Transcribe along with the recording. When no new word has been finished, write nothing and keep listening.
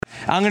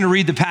I'm going to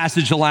read the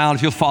passage aloud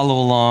if you'll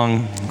follow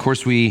along. Of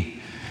course, we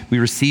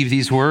receive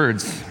these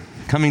words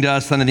coming to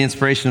us under the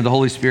inspiration of the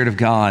Holy Spirit of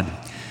God,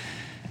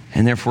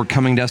 and therefore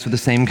coming to us with the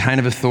same kind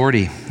of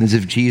authority as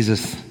if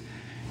Jesus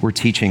were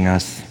teaching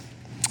us.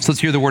 So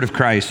let's hear the word of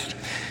Christ.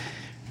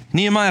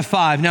 Nehemiah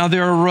 5, now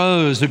there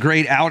arose a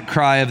great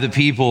outcry of the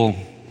people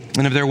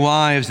and of their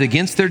wives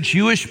against their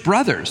Jewish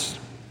brothers.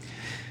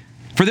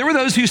 For there were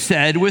those who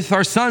said, with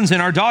our sons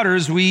and our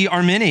daughters we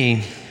are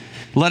many.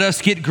 Let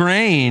us get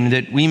grain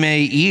that we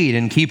may eat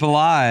and keep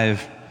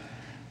alive.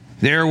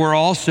 There were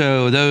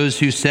also those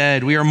who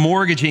said, we are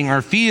mortgaging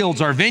our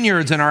fields, our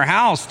vineyards, and our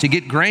house to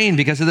get grain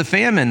because of the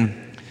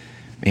famine.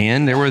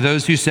 And there were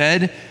those who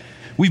said,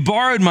 we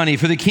borrowed money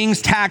for the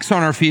king's tax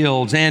on our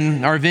fields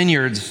and our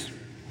vineyards.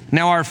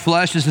 Now our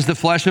flesh is as the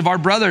flesh of our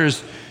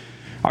brothers.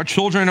 Our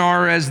children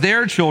are as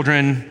their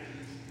children.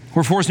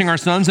 We're forcing our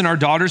sons and our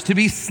daughters to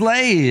be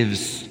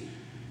slaves.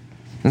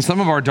 And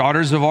some of our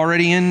daughters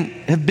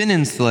have been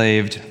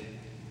enslaved.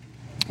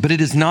 But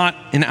it is not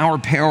in our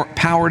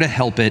power to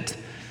help it,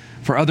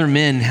 for other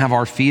men have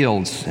our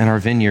fields and our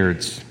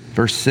vineyards.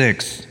 Verse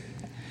 6,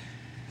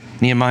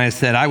 Nehemiah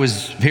said, I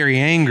was very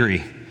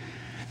angry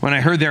when I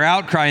heard their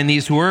outcry in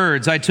these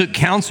words. I took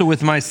counsel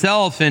with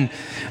myself and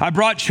I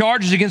brought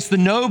charges against the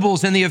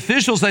nobles and the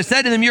officials. I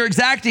said to them, you're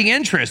exacting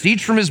interest,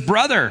 each from his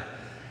brother.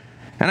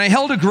 And I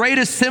held a great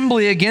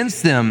assembly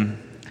against them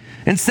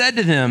and said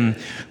to them,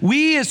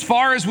 we, as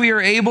far as we are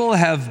able,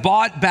 have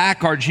bought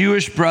back our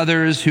Jewish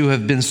brothers who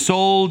have been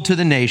sold to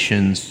the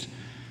nations.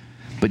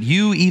 But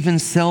you even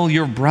sell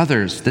your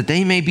brothers that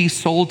they may be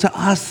sold to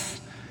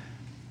us.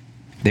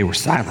 They were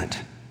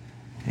silent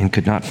and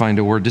could not find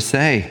a word to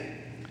say.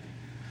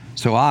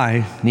 So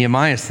I,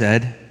 Nehemiah,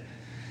 said,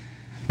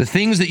 the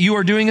things that you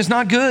are doing is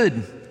not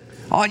good.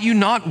 Ought you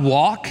not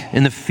walk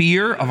in the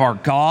fear of our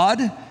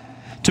God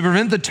to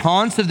prevent the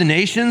taunts of the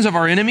nations of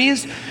our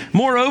enemies?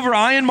 Moreover,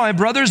 I and my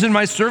brothers and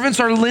my servants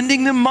are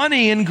lending them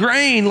money and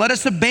grain. Let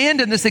us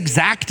abandon this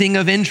exacting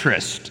of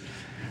interest.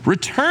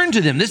 Return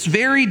to them this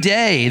very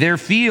day their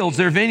fields,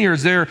 their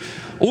vineyards, their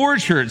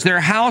orchards,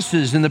 their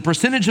houses, and the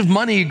percentage of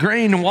money,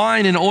 grain,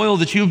 wine, and oil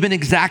that you have been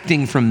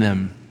exacting from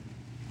them.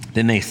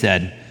 Then they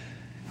said,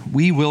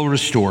 we will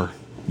restore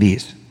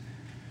these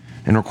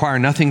and require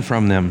nothing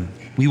from them.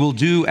 We will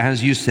do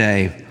as you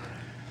say.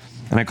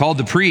 And I called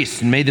the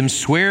priests and made them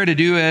swear to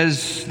do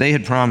as they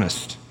had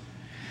promised.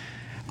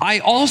 I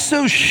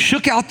also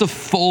shook out the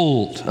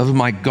fold of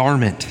my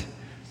garment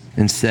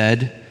and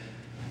said,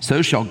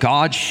 so shall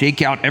God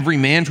shake out every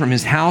man from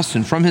his house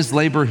and from his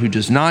labor who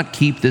does not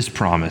keep this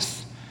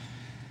promise.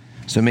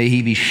 So may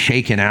he be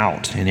shaken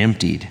out and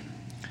emptied.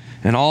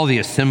 And all the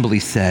assembly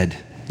said,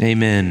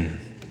 amen,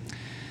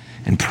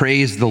 and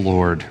praised the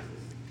Lord.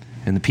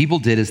 And the people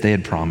did as they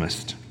had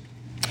promised.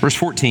 Verse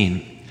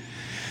 14.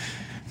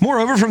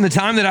 Moreover, from the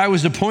time that I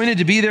was appointed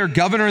to be their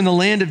governor in the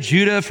land of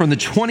Judah, from the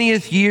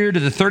 20th year to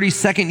the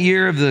 32nd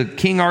year of the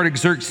King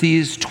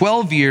Artaxerxes,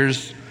 12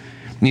 years,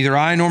 neither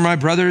I nor my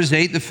brothers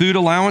ate the food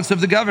allowance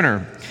of the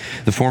governor.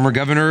 The former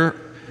governor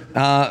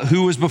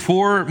who was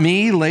before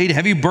me laid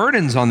heavy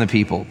burdens on the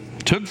people,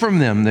 took from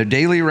them their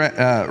daily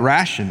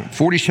ration,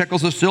 40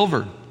 shekels of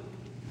silver.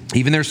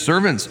 Even their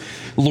servants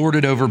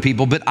lorded over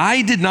people, but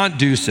I did not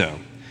do so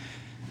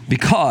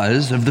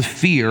because of the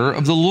fear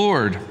of the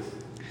Lord.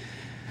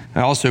 I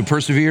also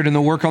persevered in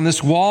the work on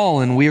this wall,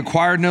 and we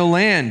acquired no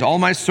land. All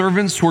my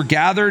servants were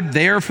gathered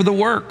there for the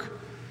work.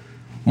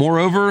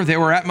 Moreover, there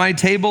were at my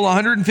table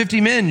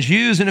 150 men,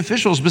 Jews and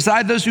officials,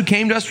 beside those who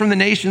came to us from the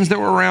nations that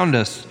were around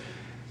us.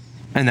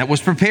 And that was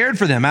prepared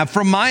for them.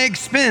 From my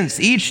expense,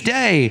 each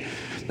day,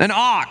 an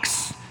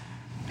ox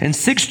and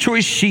 6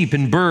 choice sheep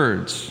and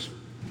birds.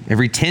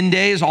 Every 10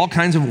 days, all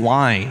kinds of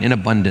wine in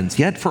abundance.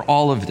 Yet for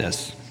all of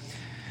this,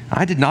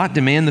 I did not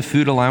demand the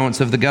food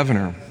allowance of the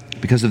governor,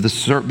 because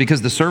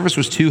the service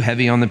was too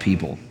heavy on the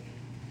people.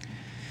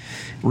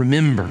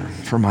 Remember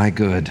for my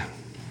good,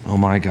 oh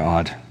my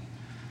God,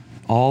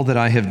 all that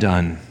I have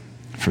done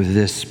for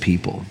this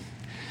people.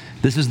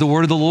 This is the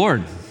word of the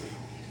Lord.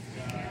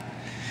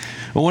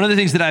 Well, one of the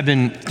things that I've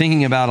been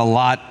thinking about a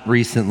lot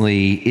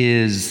recently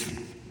is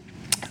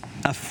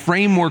a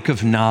framework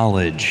of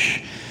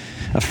knowledge,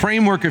 a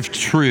framework of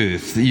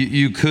truth.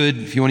 You could,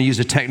 if you want to use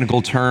a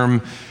technical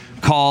term,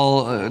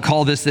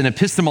 call this an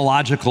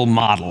epistemological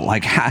model.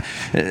 Like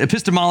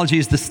epistemology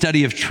is the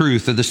study of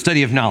truth or the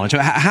study of knowledge.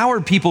 How are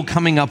people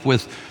coming up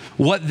with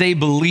what they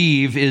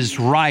believe is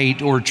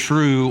right or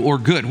true or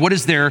good? What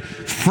is their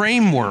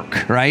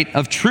framework, right,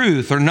 of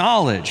truth or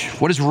knowledge?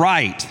 What is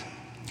right?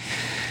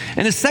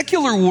 And a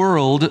secular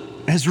world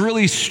has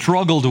really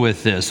struggled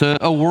with this.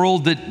 A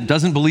world that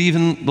doesn't believe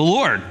in the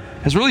Lord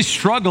has really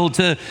struggled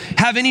to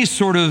have any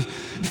sort of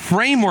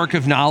framework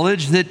of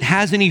knowledge that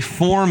has any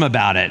form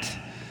about it.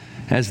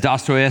 As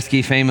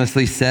Dostoevsky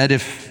famously said,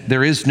 if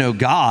there is no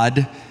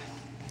God,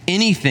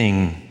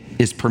 anything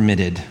is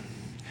permitted.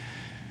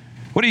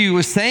 What he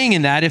was saying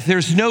in that, if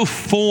there's no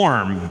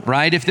form,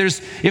 right? If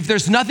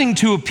there's nothing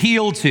to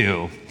appeal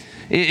to,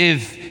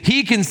 if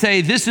he can say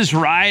this is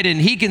right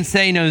and he can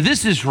say no,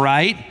 this is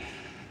right,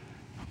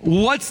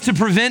 What's to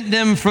prevent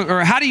them from,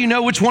 or how do you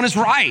know which one is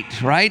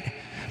right, right?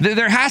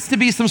 There has to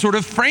be some sort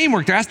of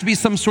framework. There has to be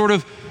some sort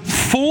of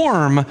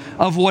form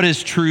of what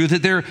is true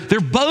that they're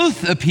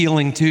both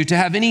appealing to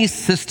have any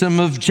system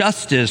of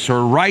justice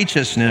or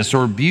righteousness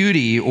or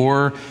beauty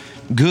or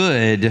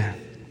good.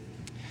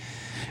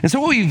 And so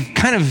what we've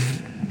kind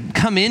of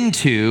come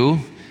into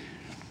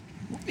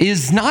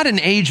is not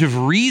an age of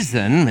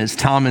reason, as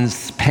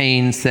Thomas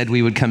Paine said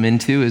we would come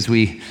into as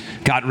we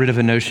got rid of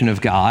a notion of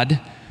God.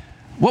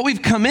 What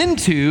we've come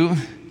into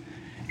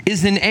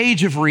is an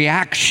age of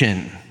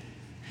reaction.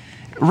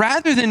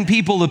 Rather than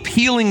people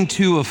appealing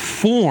to a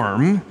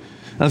form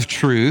of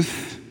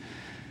truth,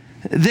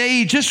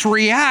 they just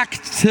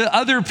react to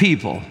other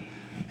people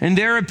and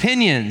their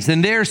opinions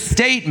and their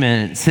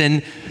statements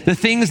and the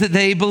things that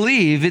they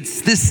believe.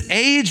 It's this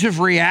age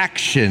of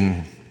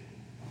reaction.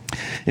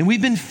 And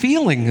we've been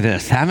feeling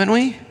this, haven't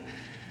we?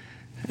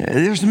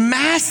 There's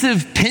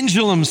massive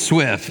pendulum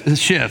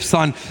shifts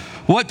on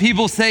what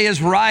people say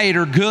is right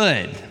or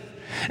good.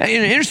 An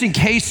interesting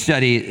case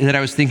study that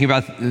I was thinking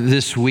about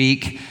this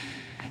week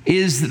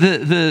is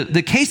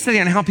the case study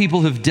on how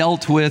people have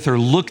dealt with or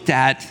looked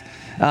at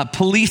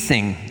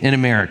policing in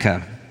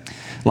America.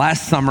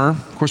 Last summer,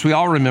 of course, we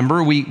all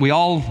remember, we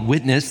all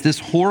witnessed this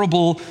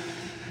horrible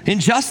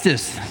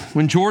injustice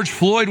when George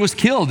Floyd was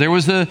killed. There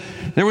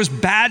was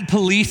bad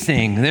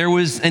policing. There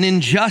was an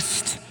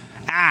unjust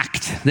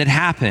act that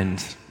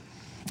happened,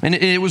 and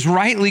it was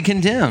rightly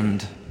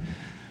condemned.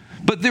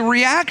 But the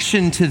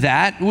reaction to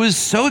that was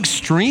so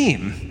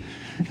extreme.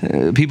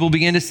 People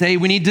began to say,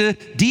 we need to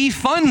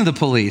defund the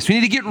police. We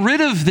need to get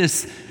rid of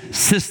this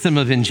system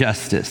of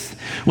injustice.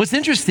 What's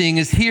interesting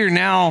is here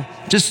now,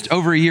 just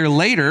over a year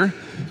later,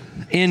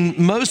 in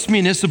most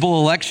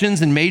municipal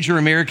elections in major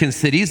American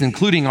cities,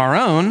 including our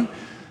own,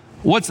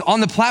 what's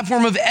on the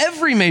platform of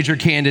every major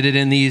candidate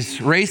in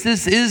these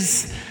races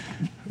is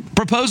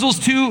proposals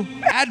to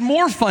add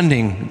more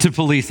funding to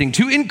policing,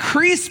 to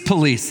increase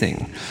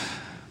policing.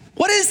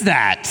 What is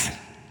that?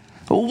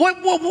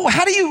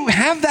 How do you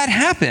have that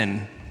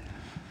happen?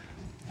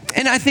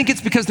 And I think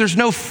it's because there's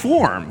no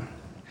form.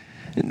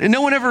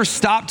 No one ever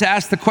stopped to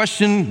ask the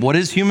question, what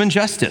is human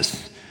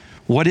justice?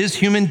 What is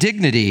human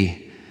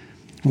dignity?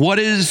 What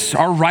is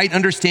our right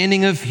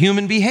understanding of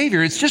human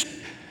behavior? It's just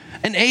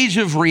an age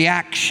of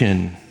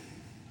reaction.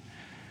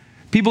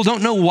 People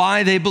don't know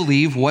why they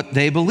believe what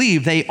they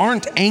believe. They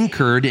aren't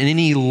anchored in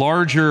any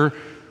larger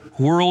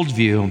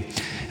worldview.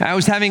 I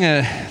was having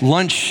a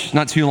lunch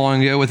not too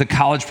long ago with a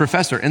college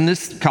professor, and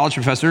this college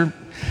professor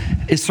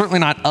is certainly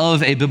not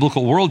of a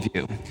biblical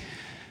worldview.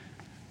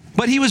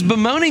 But he was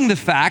bemoaning the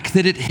fact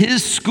that at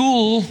his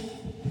school,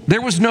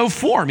 there was no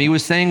form. He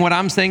was saying what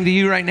I'm saying to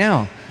you right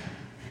now.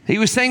 He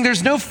was saying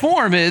there's no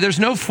form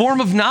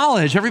of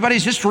knowledge.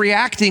 Everybody's just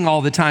reacting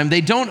all the time.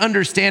 They don't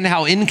understand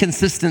how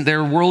inconsistent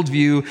their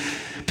worldview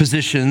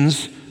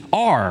positions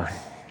are.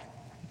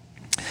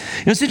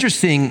 It's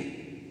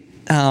interesting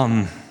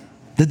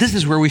that this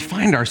is where we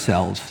find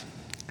ourselves.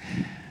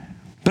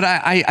 But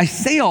I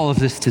say all of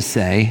this to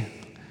say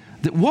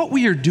that what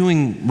we are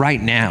doing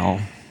right now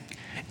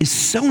is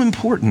so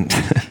important.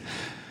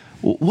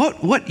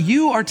 What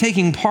you are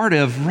taking part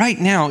of right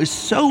now is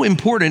so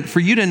important for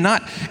you to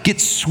not get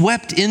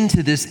swept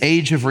into this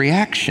age of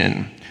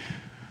reaction.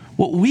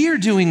 What we are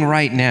doing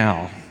right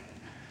now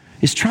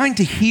is trying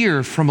to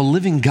hear from a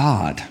living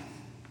God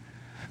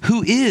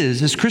who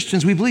is, as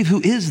Christians, we believe,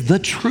 who is the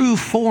true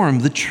form,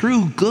 the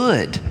true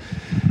good.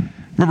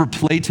 Remember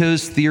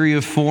Plato's theory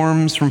of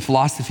forms from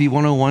Philosophy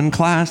 101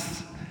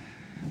 class?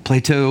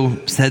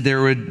 Plato said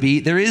there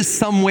is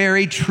somewhere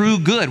a true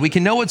good. We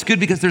can know what's good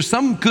because there's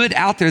some good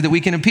out there that we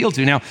can appeal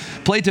to. Now,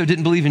 Plato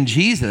didn't believe in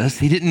Jesus.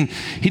 He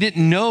didn't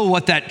know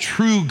what that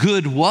true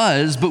good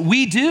was, but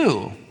we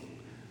do.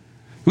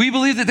 We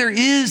believe that there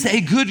is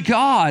a good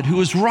God who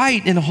is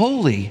right and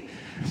holy.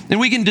 And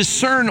we can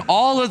discern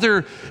all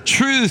other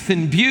truth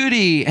and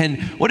beauty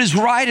and what is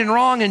right and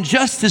wrong and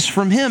justice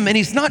from him. And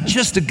he's not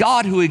just a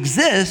God who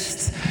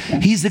exists.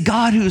 He's a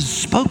God who has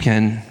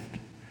spoken.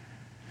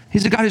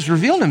 He's a God who's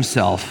revealed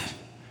himself.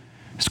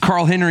 As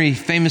Carl Henry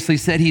famously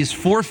said, he has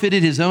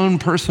forfeited his own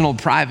personal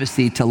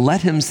privacy to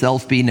let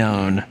himself be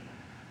known.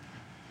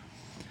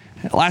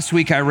 Last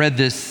week, I read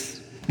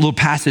this little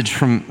passage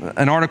from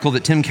an article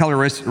that Tim Keller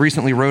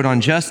recently wrote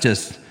on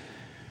justice.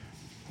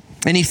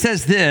 And he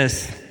says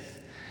this: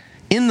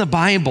 in the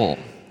Bible,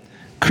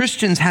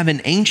 Christians have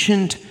an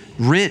ancient,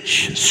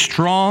 rich,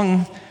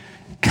 strong,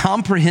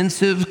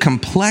 comprehensive,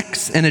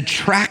 complex, and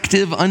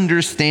attractive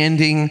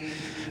understanding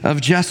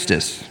of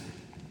justice.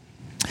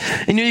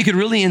 And you could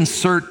really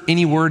insert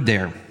any word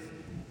there,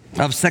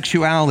 of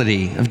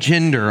sexuality, of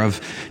gender, of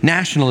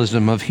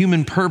nationalism, of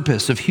human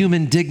purpose, of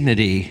human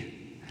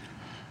dignity.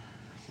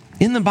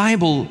 In the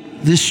Bible,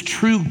 this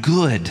true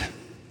good,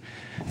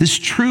 this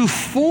true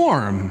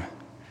form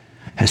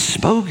has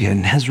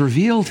spoken, has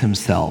revealed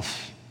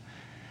himself.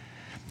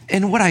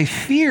 And what I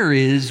fear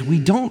is we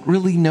don't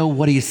really know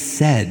what he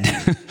said.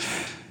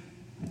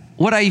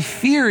 What I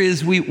fear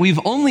is we've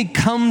only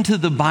come to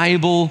the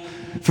Bible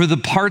for the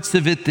parts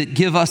of it that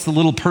give us a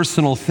little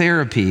personal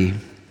therapy,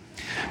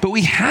 but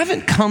we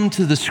haven't come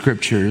to the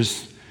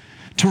scriptures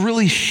to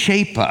really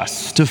shape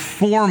us, to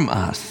form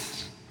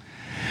us.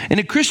 And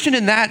a Christian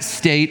in that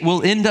state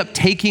will end up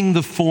taking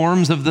the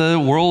forms of the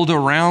world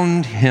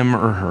around him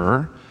or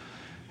her,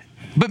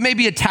 but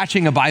maybe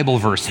attaching a Bible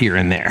verse here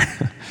and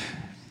there.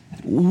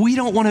 We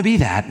don't want to be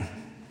that.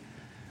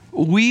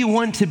 We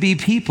want to be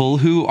people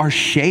who are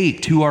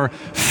shaped, who are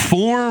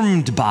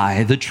formed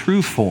by the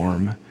true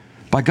form,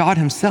 by God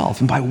himself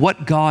and by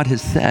what God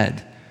has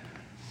said.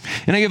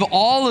 And I give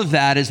all of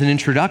that as an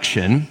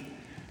introduction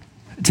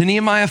to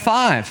Nehemiah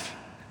 5,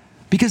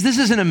 because this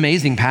is an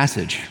amazing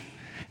passage.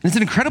 And it's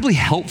an incredibly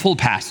helpful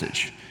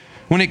passage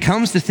when it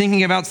comes to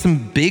thinking about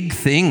some big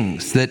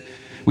things that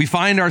we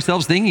find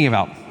ourselves thinking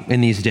about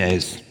in these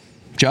days.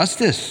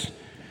 Justice,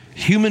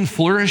 human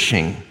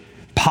flourishing,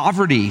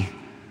 poverty,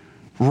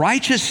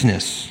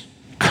 righteousness,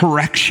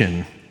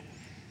 correction.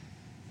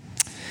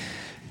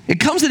 It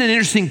comes at an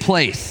interesting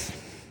place.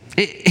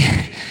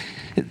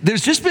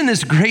 There's just been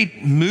this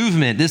great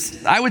movement,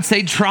 this, I would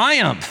say,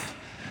 triumph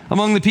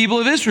among the people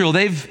of Israel.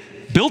 They've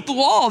built the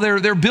wall.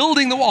 They're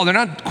building the wall. They're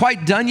not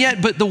quite done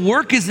yet, but the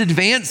work is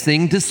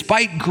advancing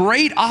despite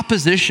great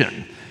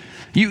opposition.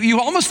 You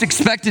almost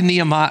expected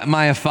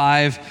Nehemiah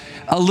 5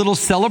 a little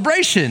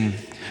celebration,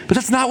 but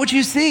that's not what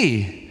you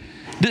see.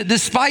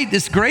 Despite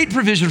this great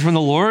provision from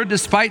the Lord,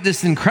 despite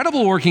this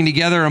incredible working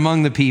together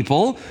among the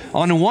people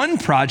on one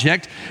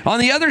project, on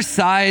the other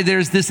side,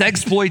 there's this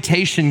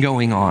exploitation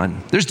going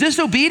on. There's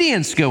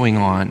disobedience going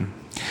on.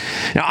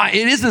 Now,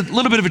 it is a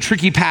little bit of a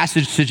tricky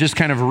passage to just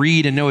kind of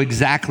read and know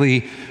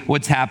exactly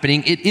what's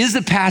happening. It is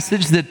a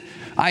passage that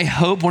I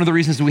hope, one of the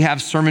reasons that we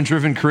have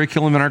sermon-driven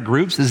curriculum in our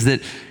groups is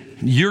that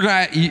you're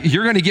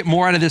going to get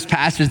more out of this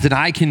passage than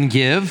I can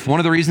give.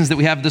 One of the reasons that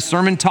we have the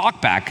sermon talk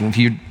back, and if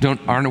you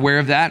aren't aware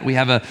of that, we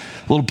have a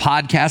little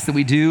podcast that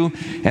we do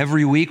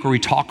every week where we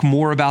talk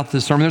more about the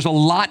sermon. There's a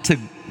lot to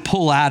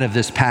pull out of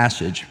this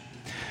passage.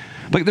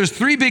 But there's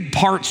three big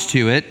parts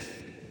to it,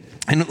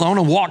 and I want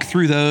to walk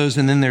through those,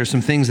 and then there's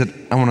some things that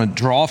I want to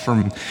draw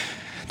from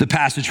the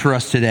passage for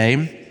us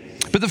today.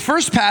 But the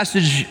first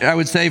passage, I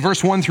would say,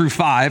 verse 1 through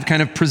 5,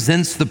 kind of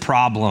presents the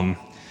problem.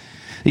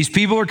 These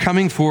people are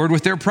coming forward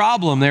with their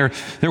problem. They're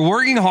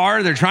working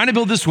hard. They're trying to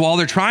build this wall.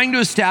 They're trying to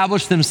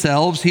establish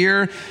themselves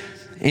here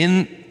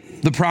in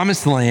the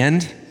promised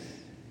land.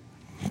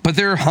 But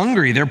they're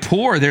hungry. They're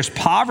poor. There's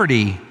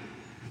poverty.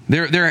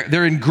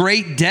 They're in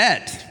great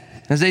debt.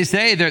 As they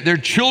say, their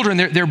children,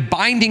 they're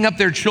binding up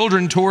their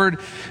children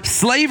toward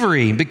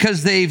slavery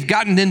because they've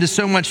gotten into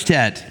so much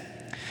debt.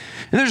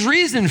 And there's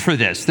reason for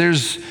this.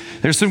 There's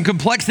some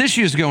complex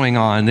issues going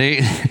on.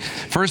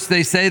 First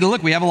they say,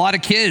 look, we have a lot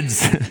of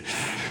kids.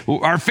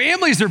 Our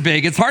families are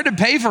big. It's hard to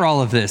pay for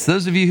all of this.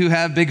 Those of you who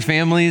have big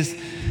families,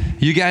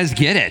 you guys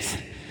get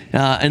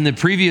it. In the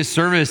previous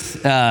service,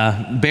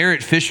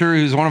 Barrett Fisher,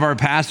 who's one of our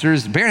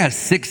pastors, Barrett has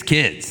 6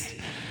 kids.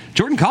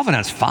 Jordan Coughlin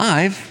has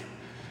 5.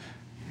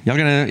 Y'all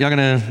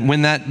gonna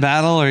win that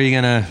battle, or are you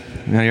gonna?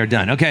 No, you're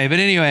done. Okay, but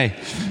anyway,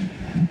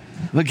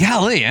 but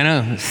golly, I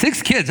know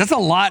 6 kids. That's a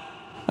lot.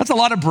 That's a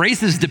lot of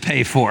braces to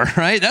pay for,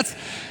 right? That's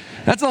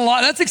a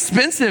lot. That's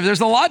expensive.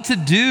 There's a lot to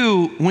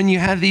do when you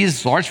have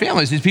these large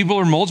families. These people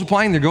are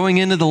multiplying. They're going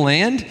into the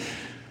land,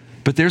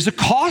 but there's a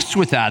cost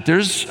with that.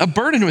 There's a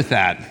burden with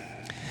that.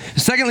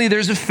 Secondly,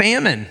 there's a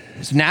famine.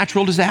 It's a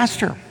natural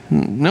disaster.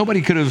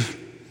 Nobody could have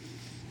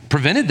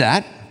prevented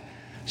that.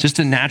 It's just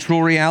a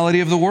natural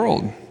reality of the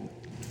world.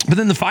 But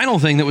then the final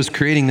thing that was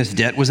creating this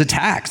debt was a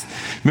tax.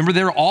 Remember,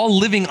 they're all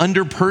living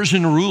under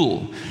Persian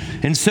rule.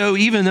 And so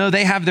even though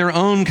they have their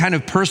own kind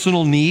of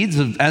personal needs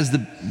as the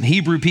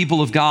Hebrew people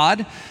of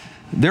God,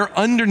 they're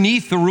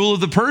underneath the rule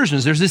of the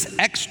Persians. There's this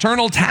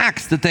external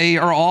tax that they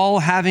are all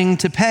having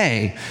to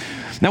pay.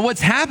 Now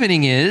what's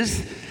happening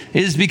is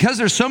because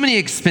there's so many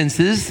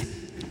expenses,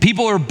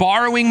 people are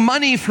borrowing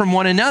money from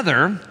one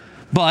another,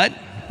 but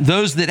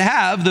those that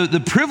have, the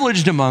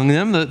privileged among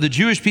them, the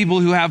Jewish people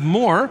who have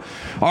more,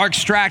 are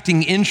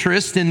extracting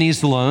interest in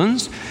these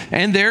loans,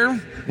 and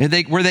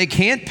where they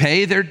can't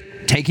pay, they're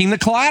taking the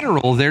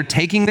collateral, they're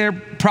taking their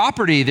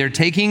property, they're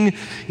taking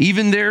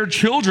even their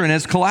children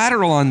as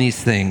collateral on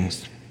these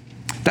things.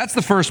 That's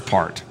the first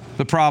part,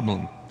 the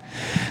problem.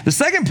 The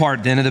second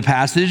part then of the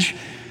passage,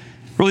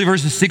 really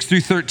verses 6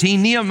 through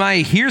 13, Nehemiah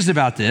hears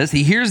about this,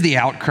 he hears the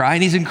outcry,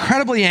 and he's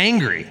incredibly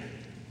angry.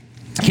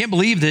 I can't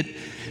believe that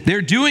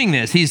they're doing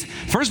this. He's,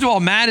 first of all,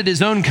 mad at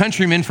his own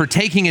countrymen for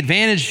taking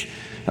advantage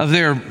of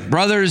their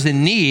brothers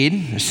in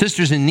need, their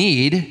sisters in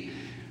need.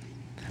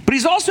 But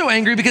he's also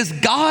angry because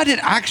God had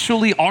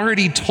actually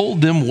already told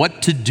them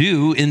what to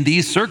do in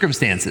these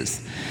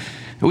circumstances.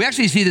 We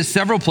actually see this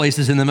several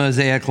places in the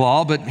Mosaic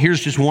Law, but here's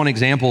just one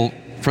example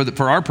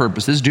for our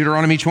purposes,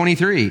 Deuteronomy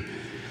 23.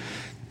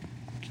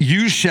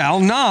 You shall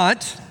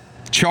not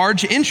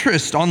charge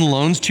interest on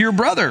loans to your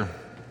brother.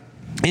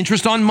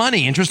 Interest on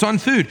money, interest on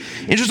food,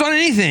 interest on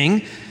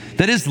anything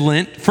that is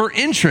lent for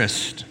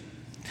interest.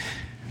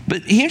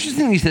 But he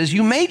interestingly says,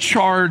 you may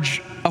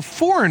charge a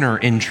foreigner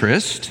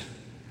interest,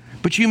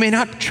 but you may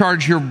not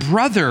charge your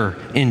brother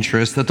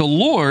interest, that the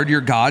Lord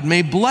your God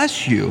may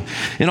bless you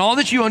in all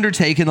that you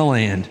undertake in the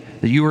land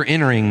that you are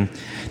entering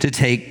to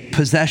take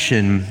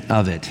possession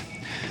of it.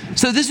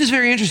 So this is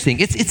very interesting.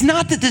 It's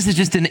not that this is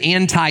just an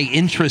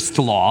anti-interest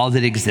law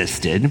that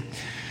existed.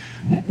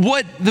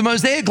 What the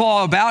Mosaic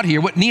law about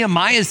here, what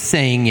Nehemiah is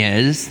saying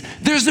is,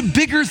 there's a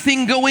bigger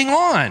thing going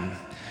on.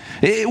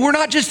 We're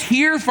not just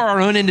here for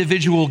our own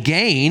individual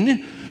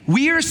gain.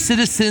 We are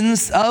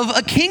citizens of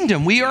a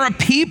kingdom. We are a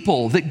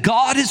people that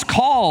God has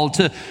called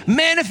to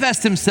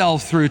manifest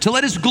himself through, to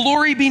let his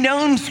glory be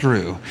known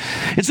through.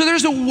 And so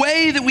there's a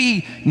way that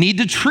we need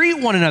to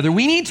treat one another.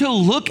 We need to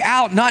look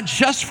out not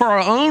just for our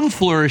own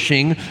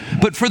flourishing,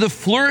 but for the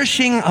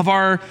flourishing of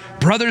our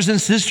brothers and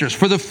sisters,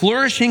 for the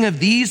flourishing of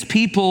these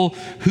people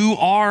who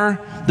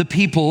are the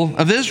people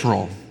of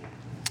Israel.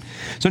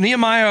 So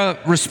Nehemiah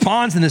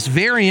responds in this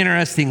very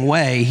interesting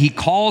way. He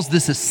calls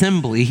this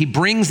assembly. He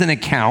brings an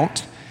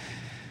account.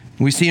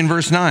 We see in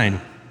verse 9,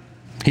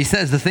 he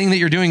says, the thing that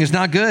you're doing is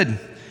not good.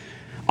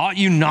 Ought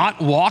you not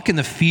walk in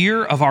the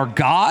fear of our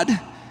God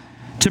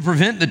to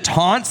prevent the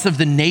taunts of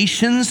the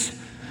nations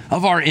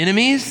of our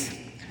enemies?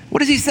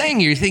 What is he saying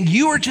here? He's saying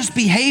you are just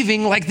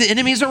behaving like the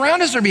enemies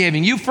around us are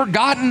behaving. You've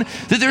forgotten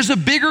that there's a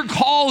bigger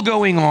call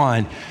going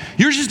on.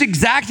 You're just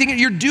exacting it.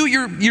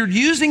 You're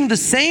using the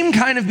same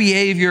kind of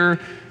behavior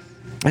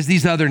as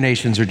these other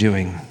nations are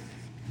doing.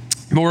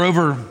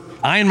 Moreover,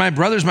 I and my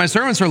brothers, my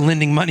servants, are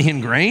lending money and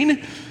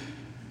grain.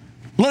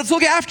 Let's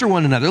look after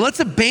one another. Let's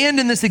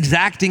abandon this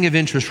exacting of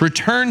interest.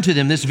 Return to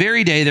them this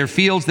very day their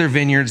fields, their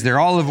vineyards, their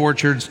olive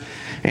orchards,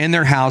 and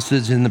their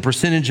houses, and the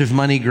percentage of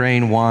money,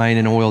 grain, wine,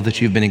 and oil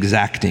that you've been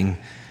exacting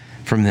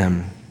from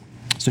them.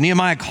 So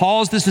Nehemiah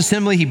calls this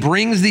assembly. He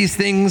brings these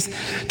things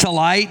to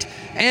light.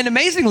 And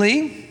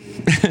amazingly,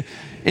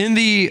 in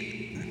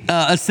the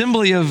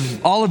assembly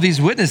of all of these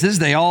witnesses,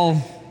 they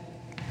all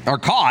are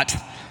caught.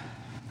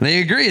 They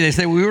agree. They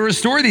say, we will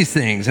restore these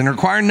things and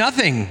require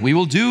nothing. We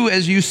will do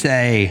as you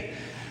say.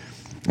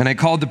 And I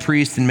called the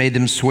priests and made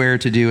them swear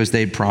to do as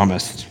they'd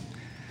promised.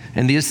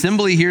 And the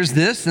assembly hears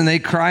this and they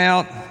cry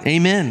out,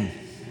 amen.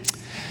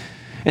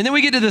 And then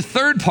we get to the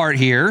third part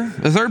here,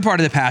 the third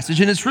part of the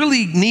passage, and it's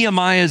really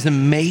Nehemiah's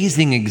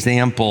amazing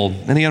example.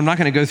 And again, I'm not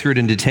going to go through it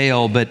in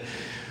detail, but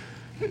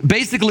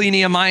basically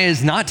Nehemiah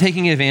is not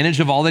taking advantage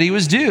of all that he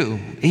was due.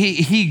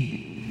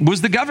 He was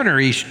the governor.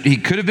 He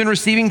could have been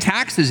receiving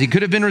taxes. He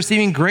could have been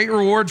receiving great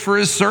reward for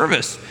his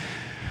service.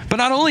 But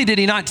not only did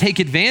he not take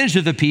advantage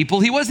of the people,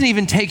 he wasn't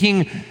even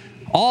taking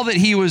all that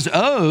he was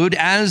owed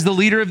as the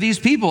leader of these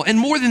people. And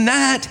more than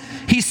that,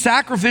 he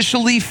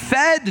sacrificially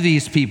fed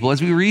these people.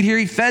 As we read here,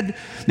 he fed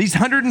these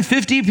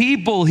 150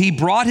 people. He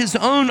brought his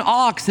own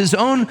ox, his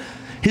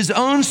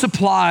own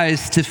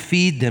supplies to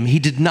feed them. He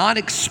did not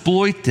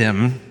exploit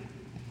them.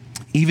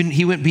 Even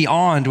he went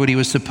beyond what he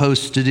was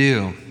supposed to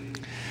do.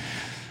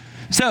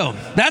 So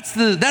that's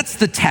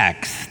the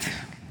text.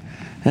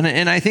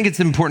 And I think it's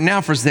important now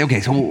for us to say, okay,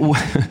 so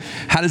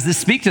how does this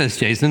speak to us,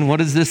 Jason? What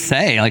does this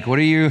say? Like,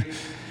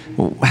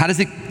 how does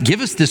it give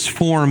us this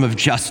form of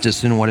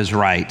justice and what is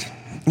right?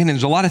 And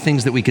there's a lot of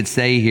things that we could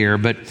say here,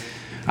 but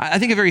I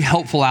think a very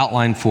helpful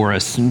outline for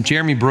us. And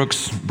Jeremy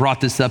Brooks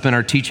brought this up in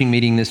our teaching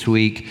meeting this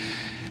week,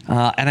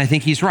 and I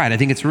think he's right. I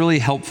think it's really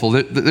helpful.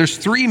 There's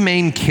three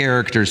main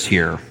characters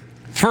here.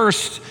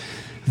 First,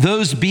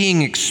 those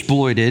being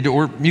exploited,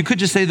 or you could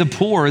just say the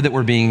poor that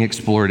were being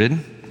exploited.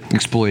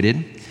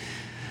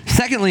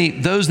 Secondly,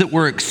 those that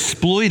were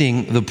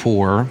exploiting the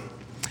poor.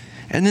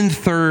 And then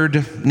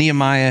third,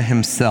 Nehemiah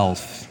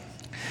himself.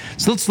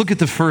 So let's look at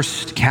the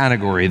first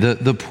category,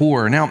 the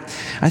poor. Now,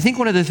 I think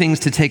one of the things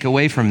to take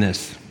away from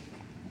this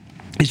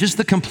is just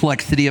the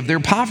complexity of their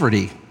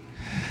poverty.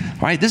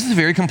 Right? This is a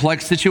very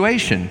complex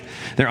situation.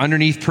 They're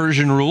underneath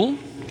Persian rule.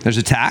 There's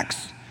a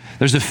tax.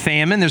 There's a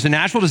famine. There's a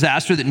natural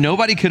disaster that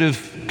nobody could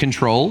have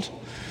controlled.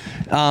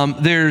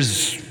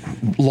 There's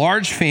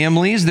large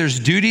families. There's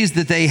duties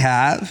that they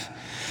have.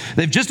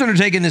 They've just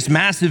undertaken this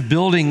massive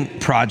building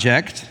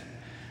project.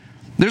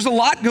 There's a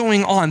lot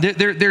going on.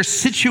 Their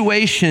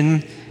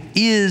situation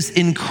is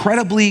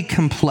incredibly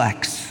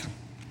complex.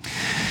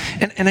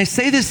 And I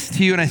say this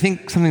to you, and I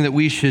think something that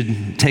we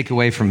should take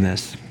away from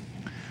this.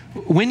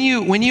 When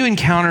you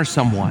encounter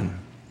someone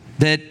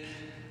that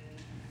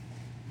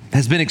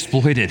has been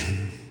exploited,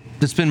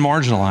 that's been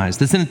marginalized,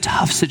 that's in a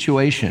tough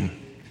situation,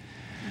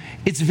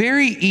 it's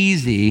very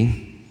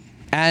easy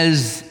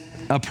as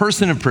a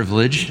person of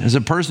privilege, as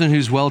a person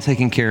who's well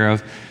taken care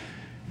of,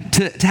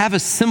 to have a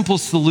simple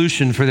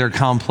solution for their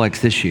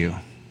complex issue.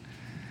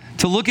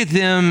 To look at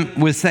them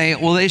with say,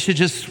 well, they should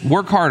just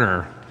work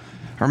harder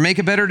or make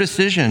a better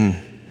decision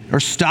or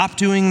stop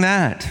doing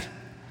that.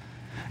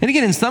 And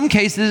again, in some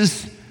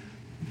cases,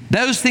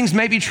 those things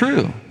may be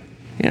true.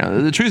 You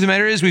know, the truth of the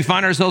matter is we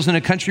find ourselves in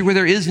a country where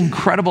there is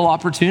incredible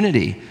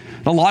opportunity,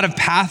 a lot of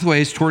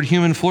pathways toward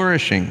human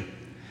flourishing.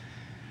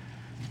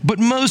 But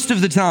most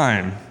of the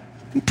time,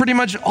 pretty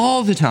much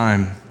all the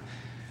time,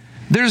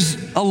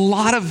 there's a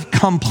lot of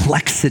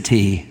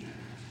complexity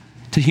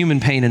to human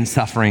pain and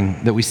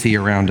suffering that we see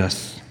around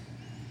us.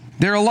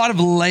 There are a lot of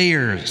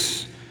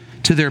layers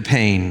to their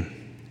pain.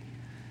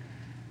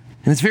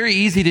 And it's very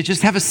easy to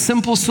just have a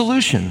simple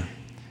solution.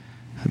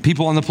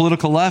 People on the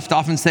political left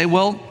often say,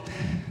 well,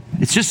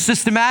 it's just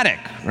systematic,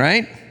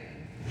 right?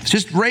 It's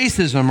just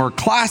racism or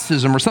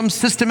classism or some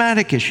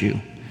systematic issue.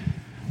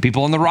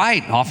 People on the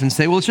right often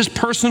say, well, it's just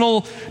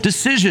personal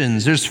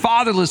decisions. There's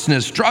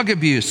fatherlessness, drug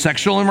abuse,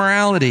 sexual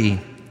immorality.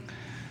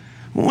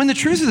 When the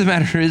truth of the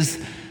matter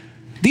is,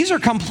 these are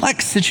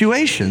complex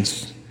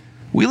situations.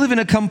 We live in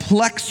a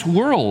complex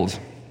world.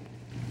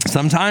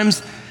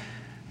 Sometimes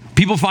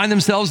people find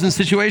themselves in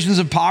situations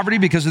of poverty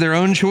because of their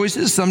own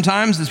choices.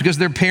 Sometimes it's because of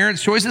their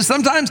parents' choices.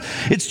 Sometimes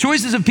it's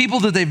choices of people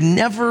that they've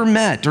never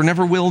met or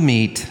never will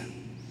meet.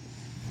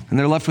 And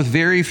they're left with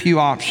very few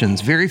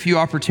options, very few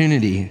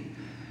opportunity,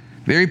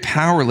 very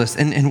powerless.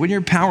 And when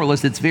you're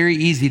powerless, it's very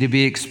easy to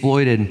be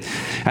exploited.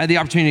 I had the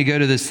opportunity to go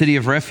to the City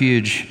of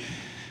Refuge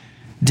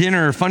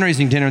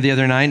fundraising dinner the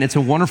other night. It's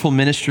a wonderful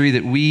ministry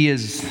that we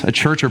as a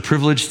church are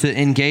privileged to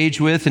engage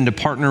with and to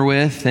partner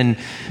with. And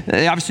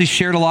they obviously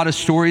shared a lot of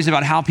stories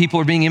about how people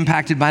are being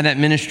impacted by that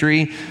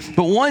ministry.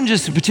 But one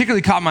just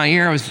particularly caught my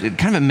ear. I was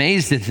kind of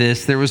amazed at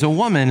this. There was a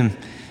woman,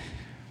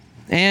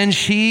 and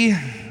she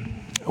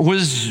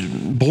was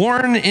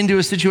born into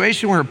a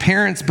situation where her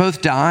parents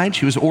both died.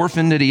 She was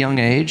orphaned at a young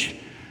age,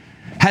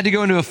 had to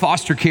go into a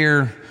foster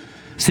care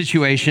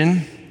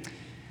situation,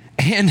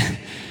 and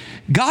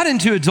got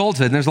into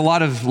adulthood. And there's a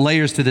lot of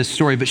layers to this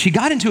story, but she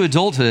got into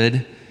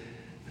adulthood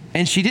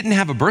and she didn't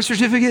have a birth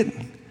certificate,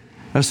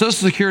 a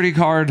social security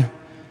card,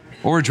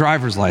 or a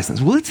driver's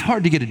license. Well, it's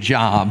hard to get a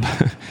job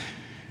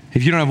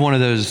if you don't have one of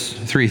those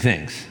three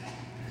things.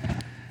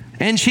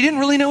 And she didn't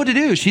really know what to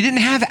do. She didn't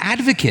have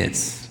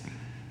advocates.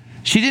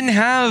 She didn't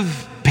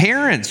have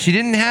parents. She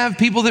didn't have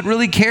people that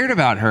really cared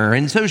about her.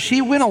 And so she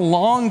went a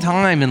long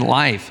time in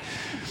life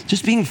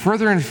just being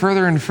further and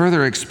further and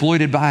further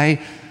exploited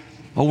by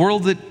a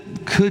world that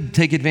could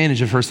take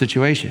advantage of her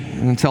situation.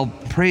 Until,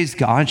 praise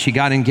God, she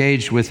got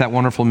engaged with that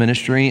wonderful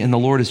ministry, and the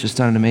Lord has just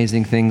done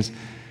amazing things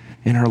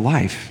in her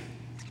life.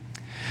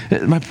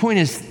 My point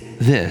is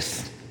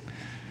this: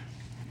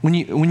 when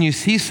you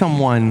see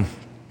someone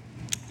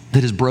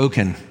that is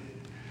broken,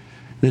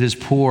 that is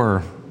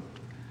poor,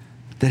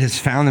 that has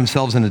found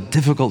themselves in a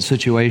difficult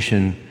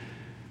situation,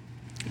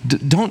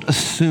 don't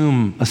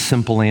assume a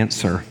simple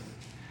answer.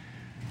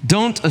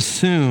 Don't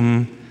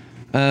assume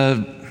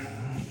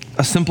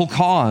a simple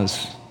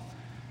cause.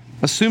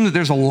 Assume that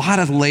there's a lot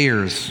of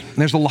layers.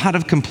 There's a lot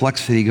of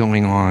complexity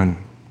going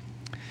on.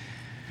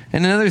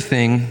 And another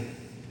thing,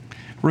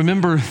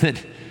 remember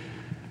that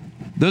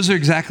those are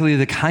exactly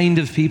the kind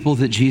of people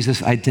that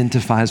Jesus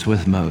identifies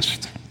with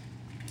most.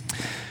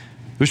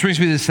 Which brings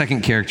me to the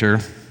second character,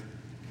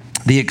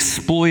 the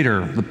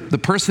exploiter, the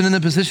person in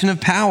the position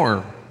of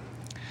power.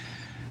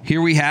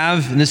 Here we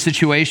have in this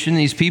situation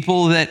these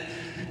people that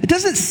it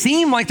doesn't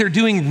seem like they're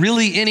doing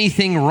really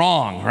anything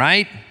wrong,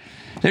 right?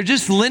 They're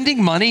just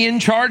lending money and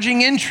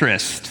charging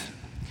interest.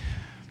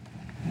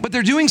 But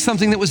they're doing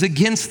something that was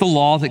against the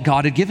law that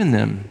God had given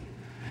them.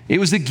 It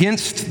was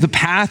against the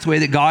pathway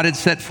that God had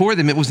set for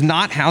them. It was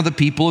not how the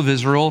people of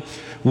Israel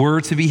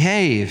were to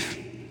behave.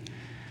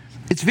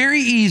 It's very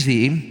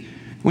easy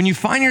when you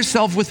find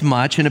yourself with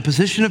much in a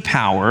position of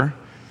power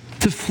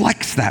to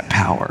flex that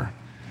power,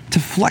 to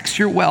flex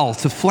your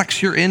wealth, to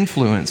flex your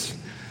influence.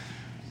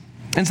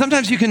 And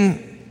sometimes you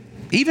can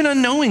even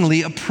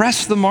unknowingly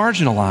oppress the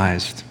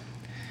marginalized.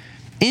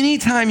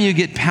 Anytime you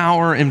get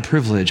power and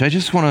privilege, I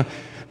just want to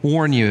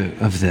warn you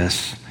of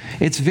this.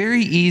 It's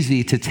very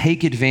easy to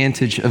take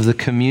advantage of the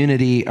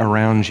community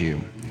around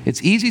you.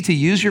 It's easy to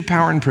use your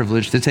power and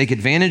privilege to take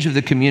advantage of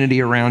the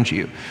community around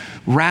you,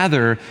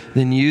 rather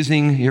than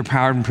using your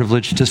power and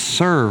privilege to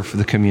serve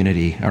the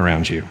community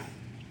around you.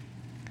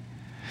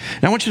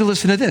 Now I want you to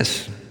listen to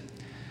this.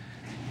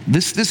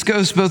 This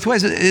goes both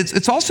ways.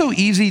 It's also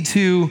easy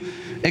to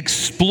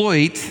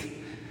exploit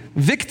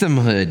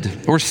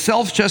victimhood or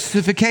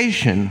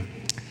self-justification.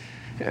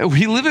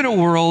 We live in a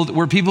world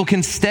where people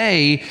can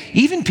stay,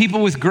 even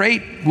people with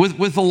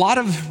a lot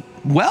of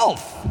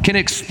wealth can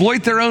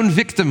exploit their own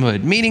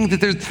victimhood, meaning that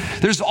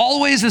there's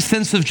always a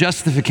sense of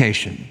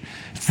justification.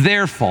 It's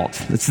their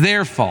fault. It's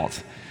their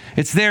fault.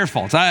 It's their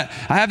fault. I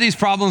have these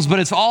problems, but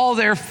it's all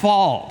their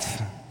fault.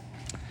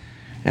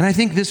 And I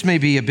think this may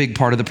be a big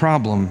part of the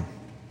problem.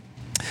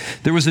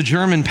 There was a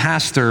German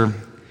pastor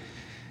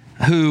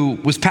who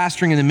was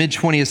pastoring in the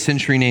mid-20th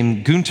century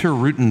named Gunther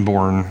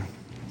Rutenborn.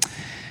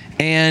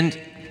 And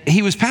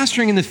he was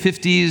pastoring in the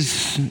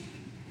 50s,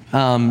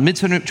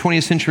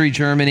 mid-20th century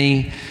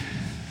Germany,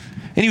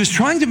 and he was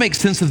trying to make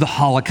sense of the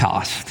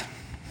Holocaust.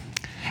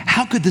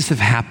 How could this have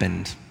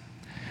happened?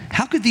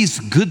 How could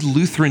these good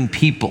Lutheran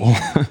people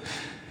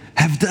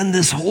have done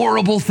this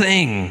horrible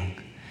thing?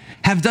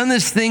 Have done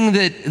this thing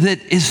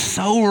that is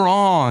so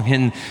wrong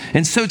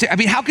and so,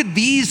 how could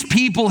these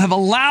people have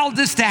allowed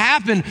this to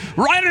happen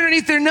right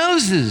underneath their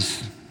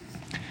noses?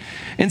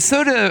 And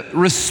so to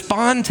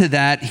respond to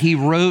that, he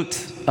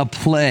wrote a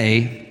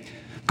play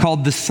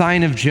called The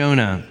Sign of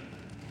Jonah.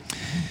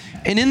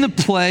 And in the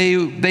play,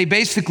 they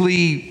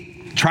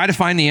basically try to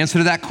find the answer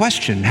to that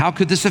question. How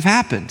could this have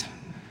happened?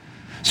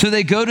 So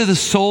they go to the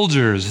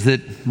soldiers that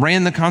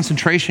ran the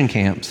concentration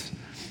camps,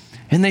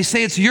 and they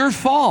say, it's your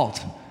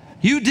fault.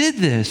 You did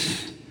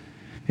this.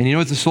 And you know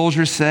what the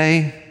soldiers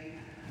say?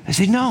 They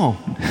say, no,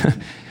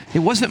 it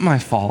wasn't my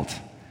fault.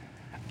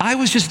 I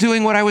was just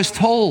doing what I was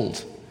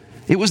told.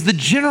 It was the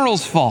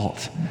general's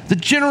fault. The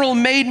general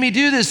made me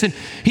do this, and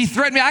he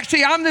threatened me.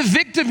 Actually, I'm the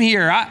victim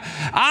here.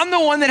 I'm the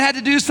one that had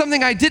to do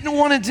something I didn't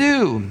want to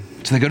do.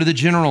 So they go to the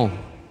general.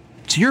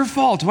 It's your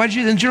fault. Why did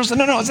you? And the general said,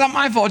 no, it's not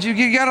my fault. You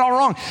got it all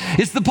wrong.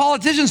 It's the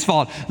politician's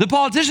fault. The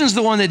politician's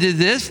the one that did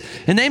this,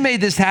 and they made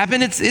this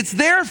happen. It's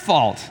their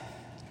fault.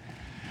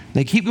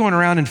 They keep going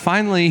around, and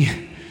finally,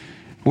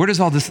 where does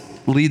all this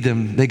lead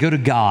them? They go to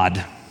God.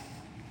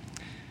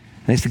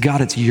 And they say,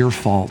 God, it's your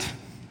fault.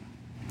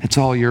 It's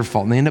all your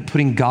fault. And they end up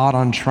putting God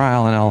on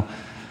trial, and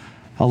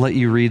I'll let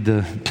you read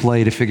the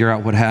play to figure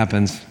out what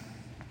happens.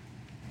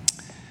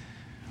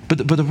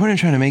 But the point I'm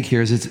trying to make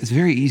here is it's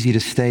very easy to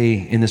stay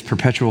in this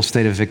perpetual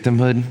state of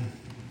victimhood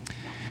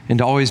and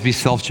to always be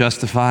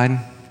self-justified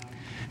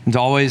and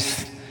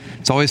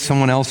it's always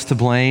someone else to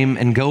blame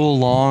and go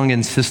along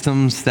in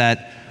systems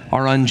that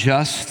are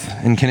unjust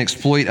and can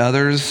exploit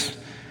others,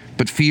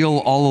 but feel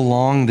all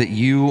along that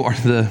you are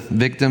the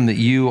victim, that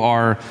you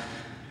are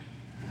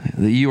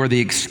the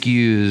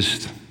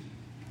excused.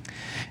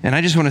 And I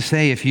just want to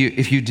say, if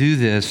you do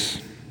this,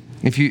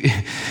 if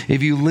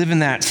you live in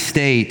that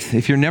state,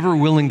 if you're never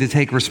willing to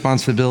take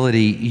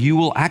responsibility, you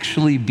will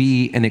actually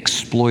be an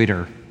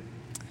exploiter.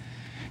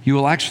 You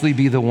will actually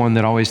be the one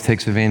that always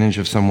takes advantage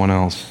of someone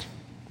else.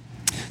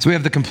 So we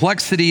have the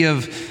complexity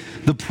of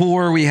the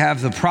poor, we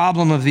have the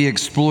problem of the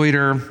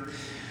exploiter,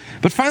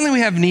 but finally we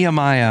have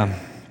Nehemiah.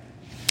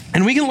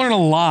 And we can learn a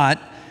lot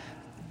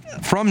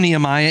from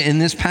Nehemiah in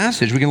this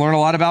passage. We can learn a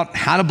lot about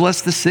how to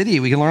bless the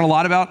city. We can learn a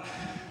lot about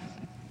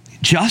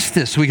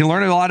justice. We can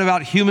learn a lot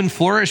about human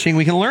flourishing.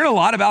 We can learn a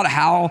lot about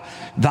how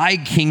thy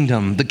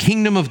kingdom, the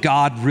kingdom of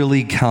God,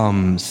 really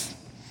comes.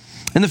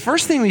 And the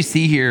first thing we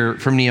see here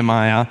from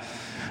Nehemiah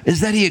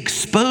is that he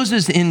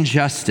exposes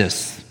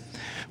injustice.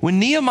 When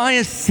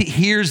Nehemiah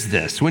hears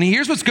this, when he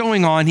hears what's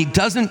going on, he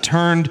doesn't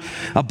turn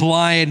a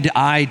blind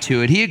eye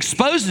to it. He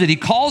exposes it. He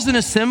calls an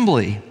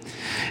assembly.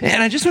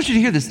 And I just want you to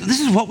hear this.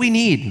 This is what we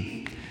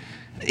need.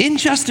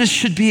 Injustice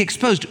should be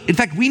exposed. In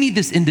fact, we need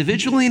this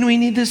individually and we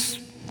need this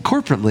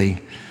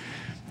corporately.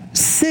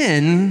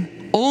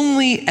 Sin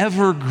only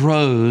ever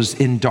grows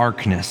in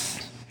darkness.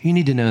 You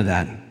need to know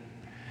that.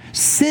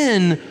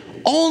 Sin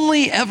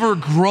only ever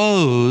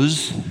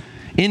grows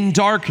in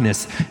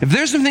darkness. If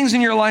there's some things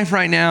in your life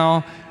right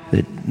now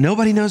that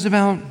nobody knows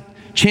about,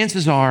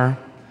 chances are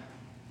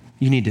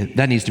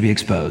that needs to be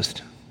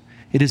exposed.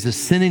 It is the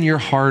sin in your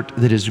heart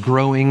that is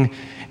growing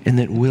and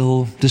that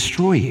will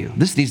destroy you.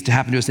 This needs to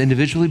happen to us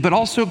individually, but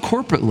also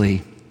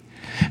corporately.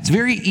 It's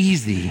very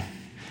easy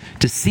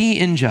to see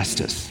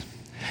injustice,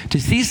 to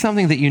see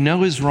something that you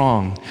know is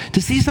wrong,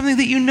 to see something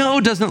that you know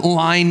doesn't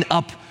line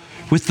up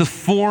with the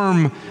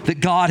form that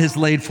God has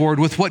laid forward,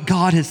 with what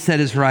God has said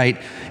is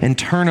right, and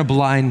turn a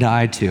blind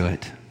eye to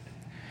it.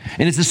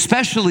 And it's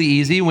especially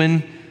easy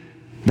when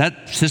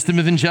that system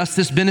of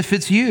injustice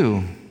benefits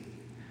you.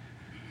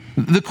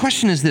 The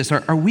question is this: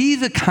 are we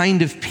the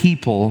kind of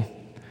people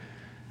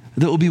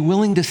that will be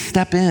willing to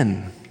step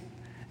in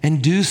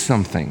and do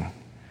something,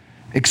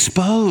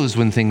 expose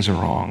when things are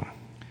wrong?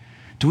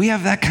 Do we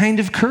have that kind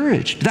of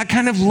courage, that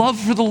kind of love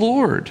for the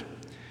Lord?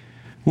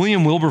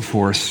 William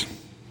Wilberforce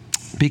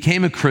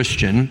became a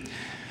Christian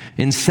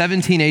in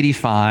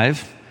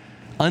 1785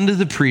 under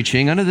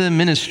the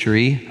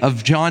ministry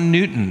of John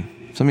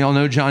Newton. Some of y'all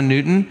know John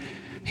Newton.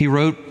 He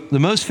wrote the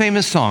most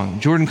famous song.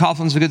 Jordan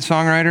Coughlin's a good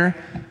songwriter.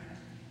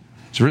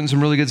 He's written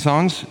some really good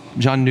songs.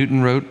 John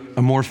Newton wrote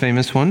a more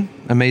famous one,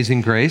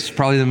 Amazing Grace,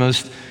 probably the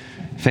most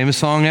famous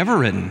song ever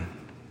written.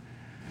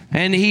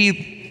 And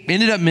he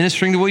ended up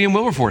ministering to William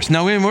Wilberforce.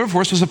 Now, William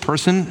Wilberforce was a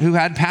person who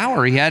had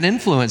power. He had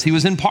influence. He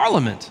was in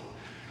Parliament.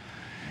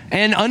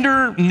 And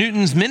under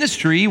Newton's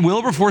ministry,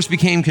 Wilberforce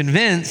became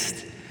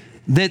convinced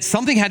that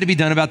something had to be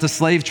done about the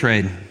slave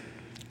trade.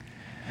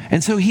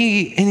 And so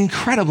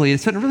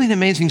it's a really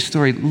amazing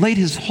story, laid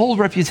his whole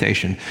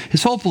reputation,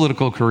 his whole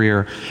political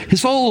career,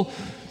 his whole,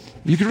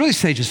 you could really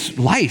say just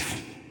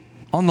life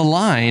on the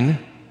line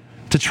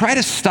to try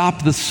to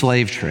stop the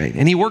slave trade.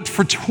 And he worked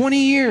for 20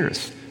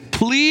 years,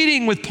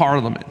 pleading with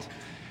Parliament.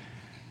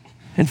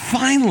 And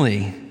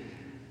finally,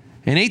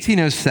 in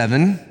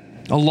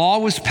 1807, a law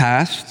was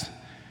passed.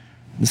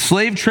 The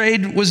slave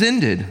trade was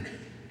ended.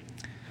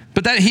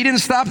 But he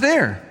didn't stop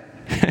there.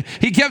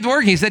 He kept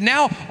working. He said,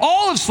 now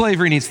all of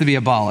slavery needs to be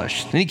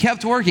abolished. And he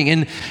kept working.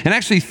 And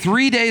actually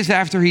 3 days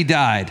after he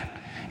died,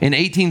 in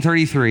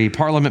 1833,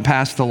 Parliament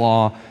passed a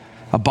law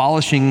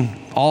abolishing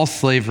all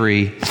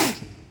slavery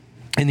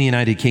in the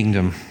United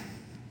Kingdom.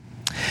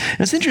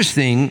 And it's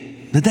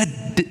interesting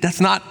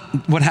that's not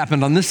what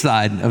happened on this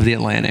side of the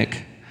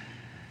Atlantic.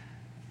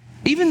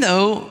 Even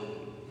though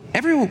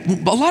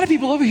a lot of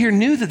people over here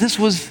knew that this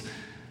was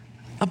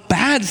a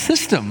bad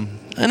system.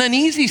 an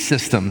uneasy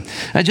system.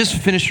 I just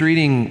finished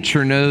reading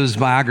Cherno's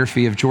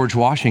biography of George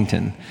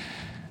Washington.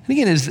 And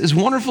again, as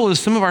wonderful as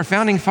some of our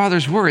founding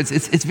fathers were,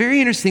 it's very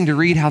interesting to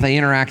read how they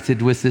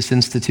interacted with this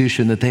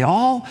institution that they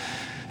all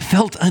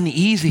felt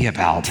uneasy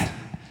about,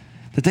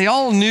 that they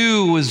all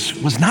knew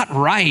was not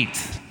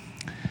right.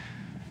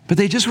 But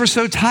they just were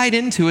so tied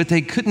into it,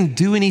 they couldn't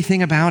do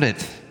anything about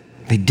it.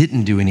 They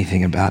didn't do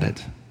anything about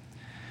it.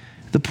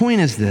 The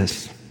point is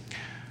this: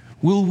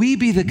 will we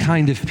be the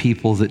kind of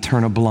people that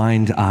turn a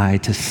blind eye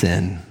to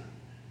sin?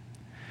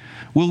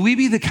 Will we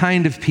be the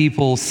kind of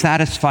people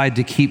satisfied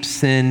to keep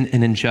sin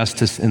and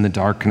injustice in the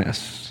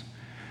darkness?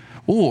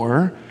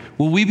 Or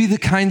will we be the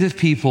kind of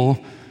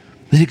people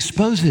that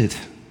expose it,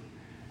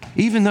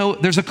 even though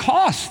there's a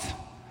cost,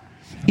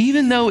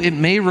 even though it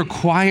may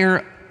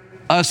require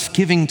us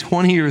giving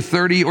 20 or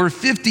 30 or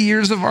 50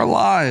 years of our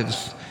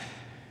lives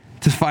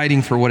to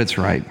fighting for what is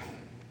right?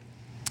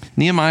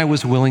 Nehemiah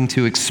was willing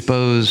to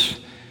expose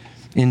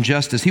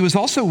injustice. He was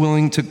also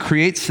willing to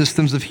create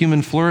systems of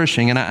human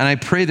flourishing, and I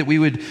pray that we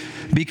would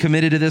be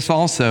committed to this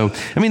also.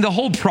 I mean, the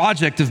whole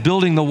project of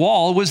building the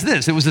wall was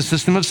this. It was a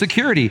system of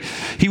security.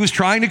 He was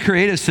trying to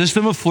create a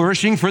system of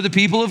flourishing for the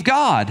people of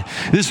God.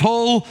 This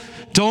whole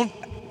don't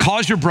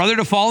cause your brother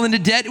to fall into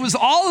debt, it was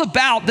all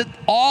about that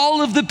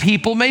all of the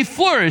people may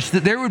flourish,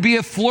 that there would be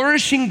a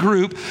flourishing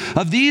group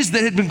of these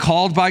that had been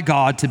called by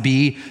God to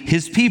be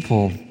his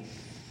people.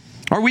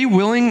 Are we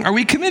willing, are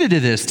we committed to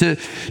this, to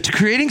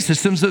creating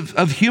systems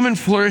of human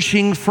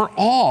flourishing for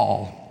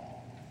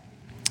all?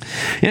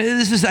 You know,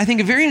 this is, I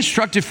think, very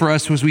instructive for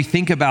us as we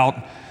think about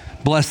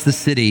Bless the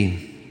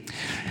City.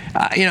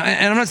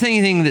 And I'm not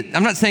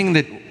saying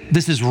that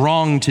this is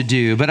wrong to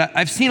do, but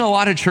I've seen a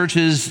lot of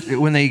churches,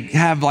 when they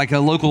have like a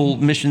local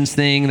missions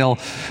thing, they'll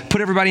put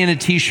everybody in a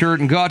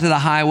t-shirt and go out to the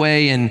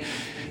highway and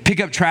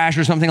pick up trash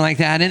or something like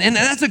that. And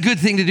that's a good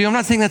thing to do. I'm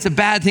not saying that's a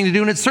bad thing to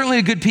do, and it's certainly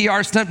a good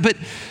PR stunt, but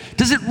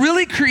does it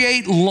really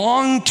create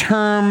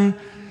long-term,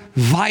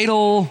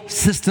 vital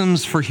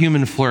systems for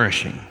human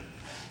flourishing?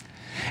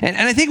 And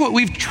I think what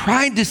we've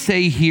tried to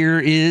say here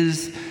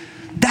is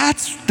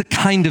that's the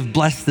kind of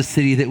Bless the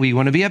City that we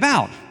want to be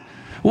about.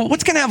 Well,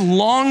 what's going to have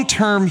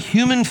long-term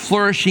human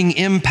flourishing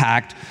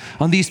impact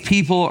on these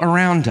people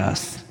around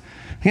us?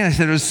 Again, I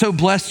said I was so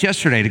blessed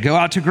yesterday to go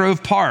out to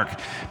Grove Park,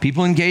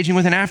 people engaging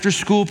with an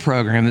after-school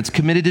program that's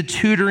committed to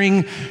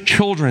tutoring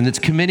children, that's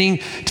committing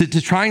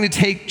to trying to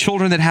take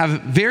children that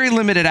have very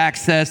limited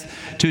access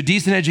to a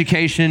decent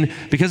education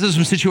because of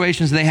some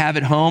situations they have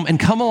at home, and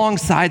come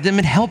alongside them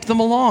and help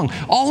them along,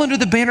 all under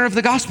the banner of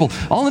the gospel,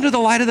 all under the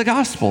light of the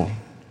gospel.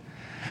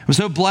 I'm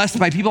so blessed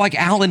by people like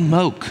Alan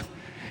Moak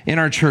in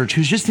our church,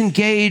 who's just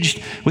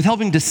engaged with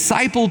helping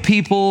disciple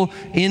people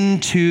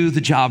into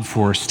the job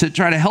force, to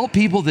try to help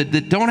people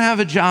that don't have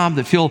a job,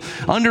 that feel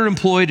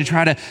underemployed, to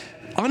try to,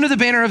 under the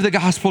banner of the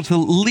gospel, to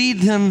lead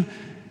them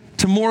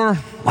to more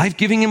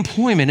life-giving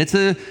employment. It's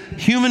a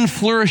human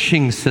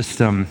flourishing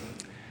system.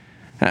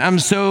 I'm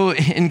so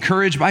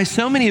encouraged by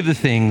so many of the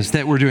things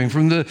that we're doing,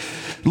 from the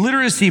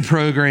literacy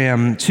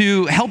program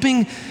to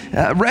helping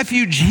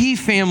refugee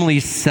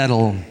families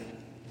settle.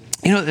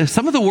 You know,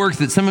 some of the work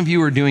that some of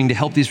you are doing to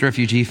help these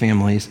refugee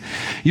families,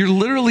 you're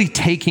literally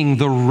taking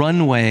the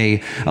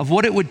runway of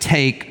what it would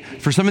take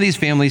for some of these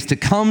families to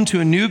come to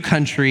a new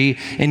country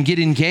and get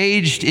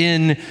engaged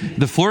in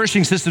the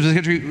flourishing systems of the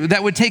country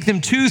that would take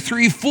them 2,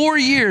 3, 4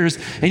 years,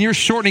 and you're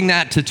shortening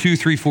that to 2,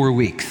 3, 4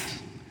 weeks.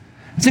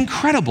 It's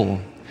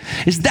incredible.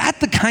 Is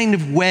that the kind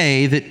of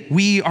way that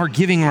we are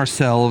giving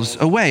ourselves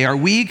away? Are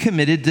we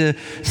committed to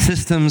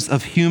systems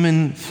of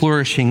human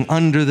flourishing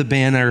under the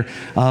banner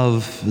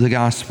of the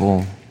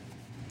gospel?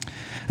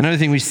 Another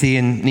thing we see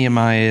in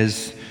Nehemiah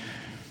is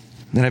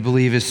that I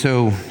believe is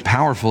so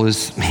powerful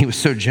is he was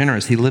so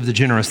generous. He lived a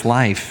generous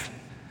life.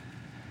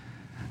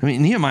 I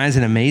mean, Nehemiah is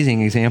an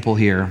amazing example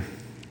here.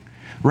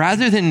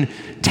 Rather than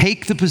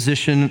take the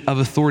position of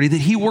authority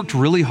that he worked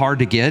really hard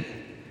to get,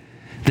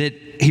 that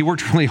he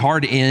worked really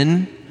hard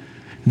in,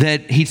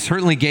 that he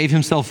certainly gave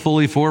himself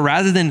fully for,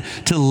 rather than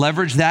to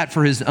leverage that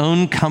for his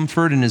own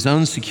comfort and his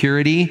own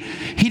security,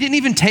 he didn't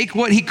even take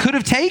what he could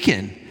have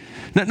taken.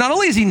 Not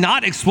only is he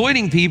not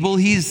exploiting people,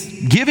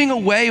 he's giving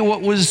away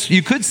what was,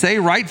 you could say,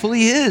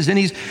 rightfully his. And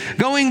he's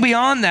going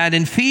beyond that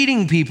and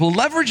feeding people,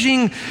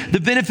 leveraging the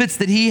benefits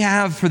that he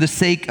have for the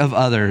sake of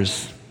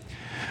others.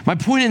 My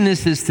point in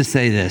this is to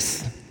say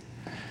this.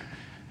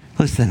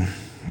 Listen,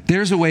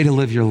 there's a way to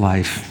live your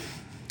life.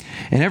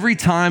 And every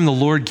time the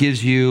Lord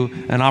gives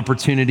you an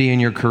opportunity in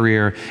your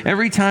career,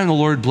 every time the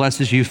Lord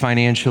blesses you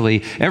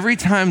financially, every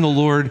time the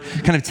Lord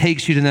kind of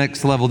takes you to the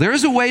next level, there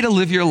is a way to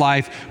live your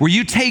life where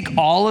you take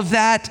all of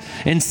that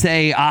and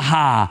say,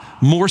 aha,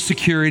 more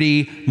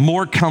security,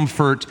 more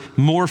comfort,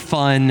 more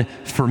fun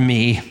for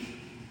me.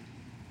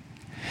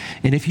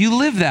 And if you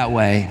live that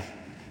way,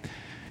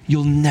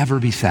 you'll never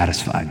be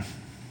satisfied.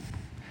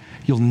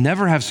 You'll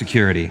never have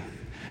security.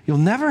 You'll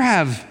never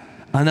have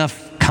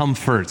enough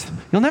comfort.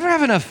 You'll never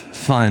have enough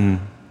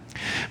fun.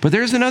 But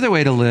there's another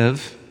way to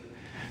live,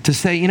 to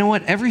say, you know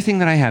what, everything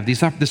that I have,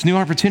 this new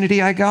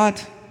opportunity I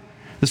got,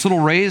 this little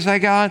raise I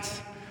got,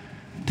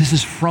 This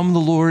is from the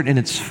Lord and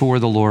it's for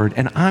the Lord,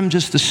 and I'm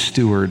just a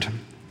steward.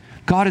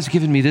 God has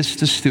given me this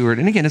to steward.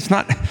 And again, I'm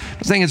not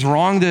saying it's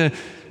wrong to,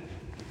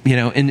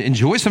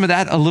 enjoy some of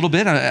that a little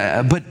bit,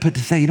 but to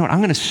say, I'm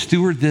going to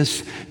steward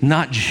this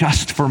not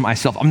just for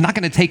myself. I'm not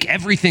going to take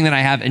everything that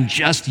I have and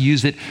just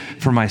use it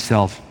for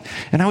myself.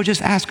 And I would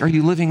just ask, are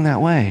you living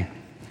that way?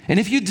 And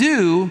if you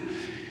do,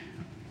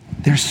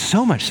 there's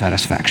so much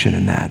satisfaction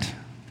in that.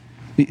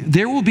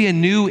 There will be a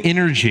new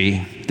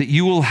energy that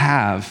you will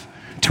have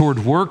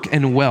toward work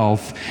and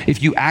wealth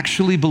if you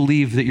actually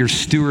believe that you're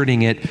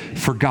stewarding it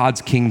for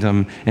God's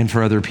kingdom and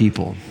for other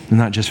people, and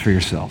not just for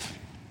yourself.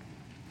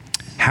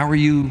 How are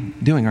you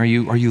doing? Are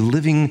you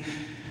living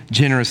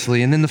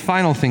generously? And then the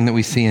final thing that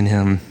we see in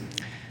him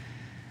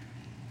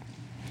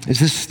is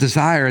this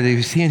desire that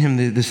we see in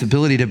him, this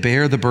ability to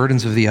bear the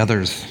burdens of the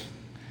others.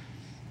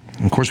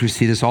 And of course, we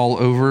see this all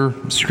over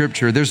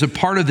Scripture. There's a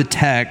part of the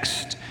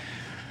text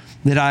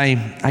that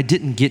I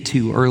didn't get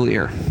to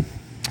earlier.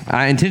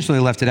 I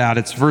intentionally left it out.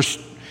 It's verse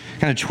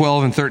kind of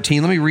 12 and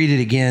 13. Let me read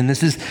it again.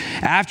 This is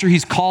after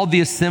he's called the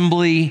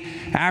assembly,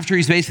 after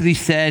he's basically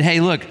said, hey,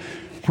 look,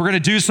 we're going to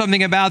do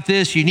something about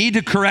this. You need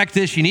to correct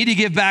this. You need to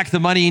give back the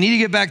money. You need to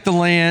give back the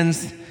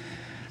lands.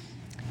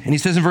 And he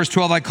says in verse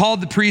 12, I called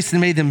the priests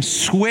and made them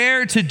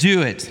swear to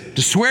do it,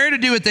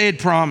 what they had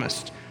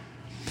promised.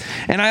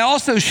 And I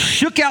also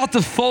shook out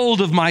the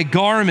fold of my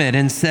garment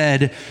and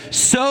said,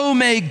 so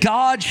may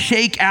God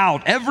shake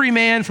out every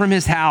man from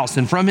his house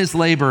and from his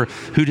labor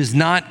who does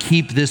not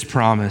keep this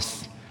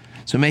promise.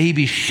 So may he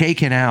be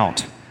shaken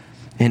out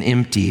and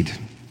emptied.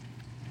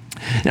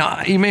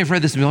 Now, you may have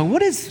read this and be like,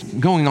 what is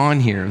going on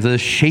here? The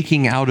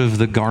shaking out of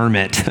the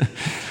garment.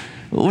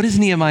 What is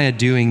Nehemiah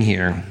doing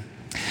here?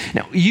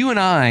 Now, you and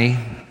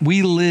I,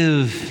 we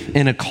live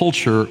in a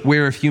culture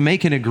where if you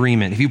make an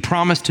agreement, if you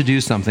promise to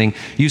do something,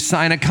 you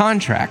sign a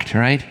contract,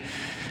 right?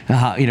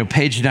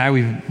 Paige and I,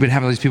 we've been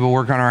having these people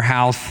work on our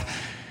house.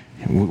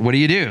 What do?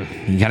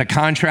 You got a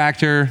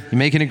contractor, you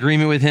make an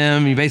agreement with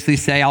him, you basically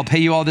say, I'll pay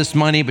you all this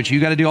money, but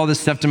you got to do all this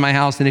stuff to my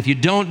house. And if you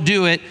don't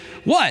do it,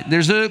 what?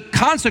 There's a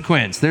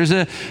consequence.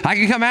 I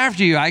can come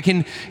after you. I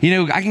can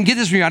get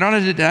this from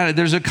you.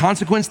 There's a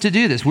consequence to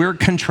do this. We're a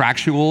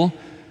contractual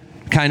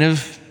kind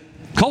of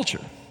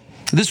culture.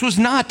 This was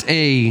not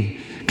a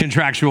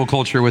contractual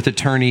culture with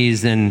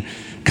attorneys and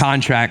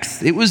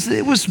contracts. It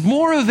was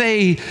more of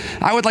I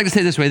would like to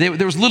say it this way,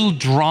 there was little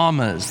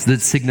dramas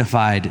that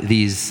signified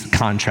these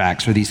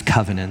contracts or these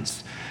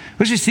covenants.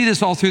 We actually see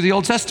this all through the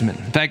Old Testament.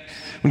 In fact,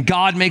 when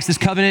God makes this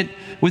covenant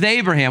with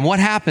Abraham, what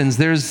happens?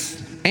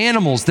 There's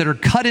animals that are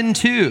cut in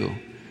two.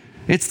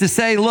 It's to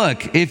say,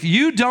 look, if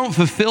you don't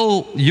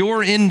fulfill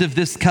your end of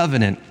this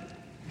covenant,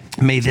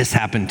 may this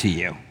happen to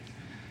you.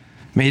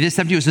 May this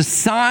happen to you as a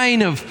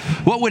sign of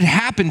what would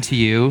happen to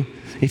you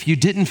if you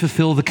didn't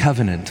fulfill the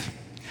covenant.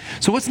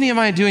 So what's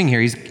Nehemiah doing here?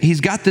 He's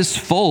got this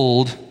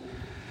fold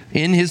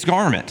in his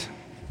garment,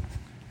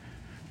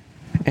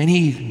 and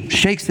he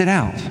shakes it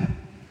out.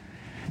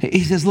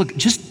 He says, look,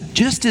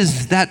 just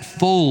as that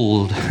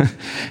fold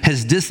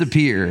has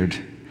disappeared,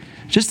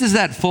 just as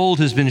that fold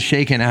has been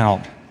shaken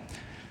out,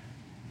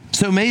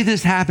 so may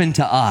this happen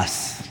to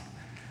us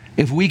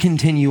if we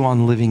continue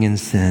on living in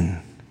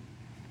sin.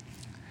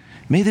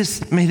 May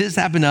this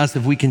happen to us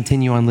if we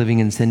continue on living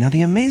in sin. Now,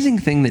 the amazing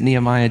thing that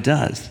Nehemiah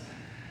does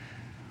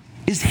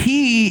is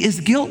he is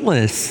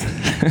guiltless.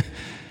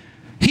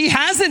 He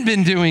hasn't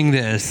been doing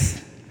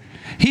this.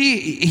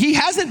 He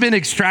hasn't been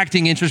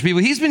extracting interest from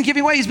people. He's been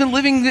giving away. He's been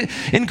living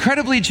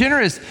incredibly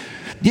generous.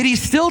 Yet he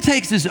still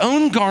takes his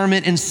own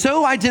garment and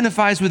so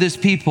identifies with his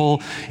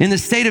people in the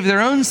state of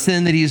their own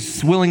sin that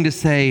he's willing to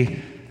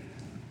say,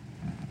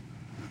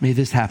 may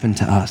this happen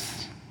to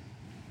us.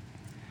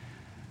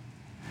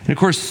 And of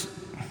course,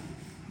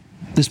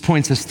 this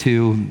points us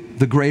to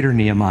the greater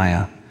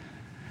Nehemiah,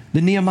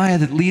 the Nehemiah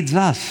that leads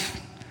us,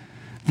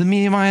 the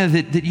Nehemiah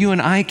that you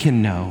and I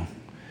can know,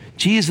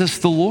 Jesus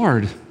the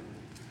Lord,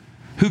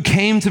 who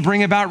came to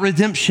bring about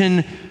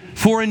redemption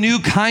for a new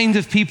kind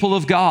of people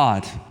of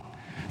God,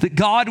 that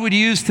God would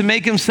use to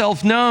make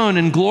himself known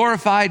and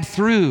glorified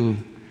through.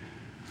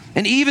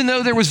 And even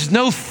though there was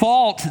no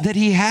fault that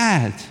he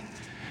had,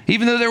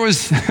 even though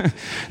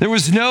there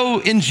was no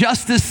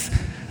injustice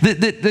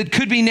that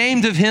could be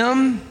named of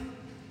him,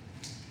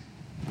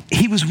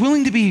 he was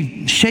willing to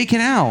be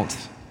shaken out.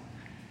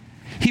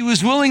 He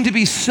was willing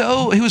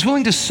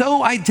to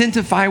so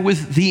identify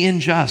with the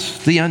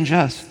unjust,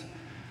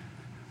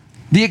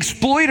 the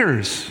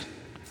exploiters,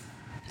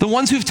 the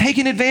ones who've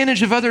taken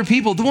advantage of other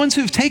people, the ones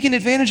who've taken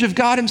advantage of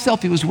God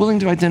himself. He was willing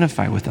to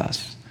identify with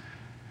us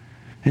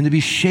and to be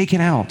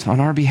shaken out on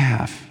our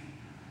behalf,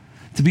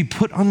 to be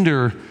put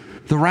under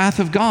the wrath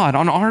of God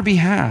on our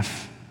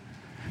behalf,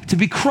 to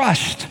be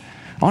crushed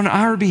on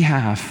our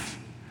behalf,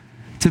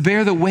 to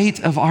bear the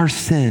weight of our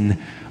sin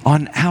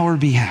on our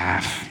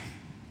behalf.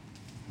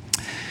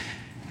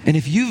 And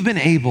if you've been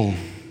able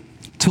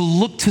to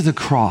look to the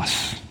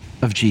cross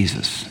of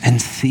Jesus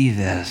and see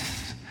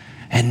this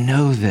and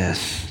know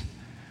this,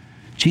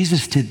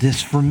 Jesus did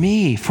this for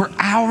me, for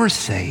our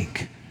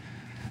sake,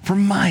 for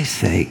my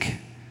sake.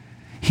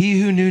 He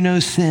who knew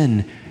no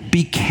sin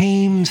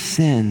became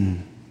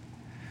sin,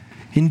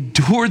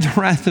 endured the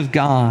wrath of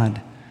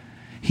God.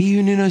 He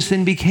who knew no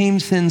sin became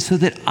sin so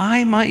that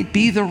I might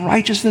be the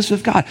righteousness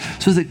of God,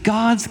 so that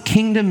God's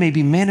kingdom may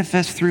be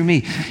manifest through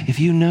me. If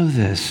you know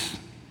this,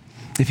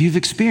 if you've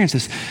experienced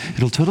this,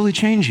 it'll totally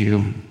change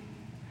you.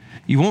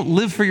 You won't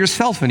live for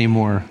yourself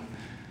anymore.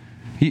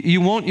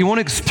 You won't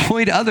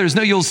exploit others.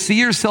 No, you'll see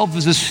yourself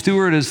as a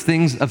steward of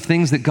things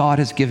that God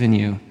has given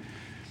you.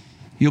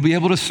 You'll be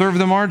able to serve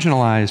the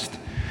marginalized.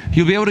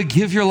 You'll be able to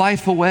give your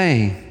life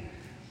away.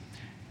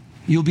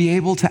 You'll be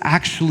able to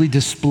actually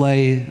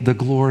display the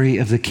glory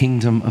of the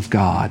kingdom of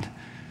God.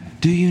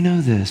 Do you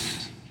know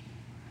this?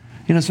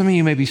 You know, some of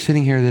you may be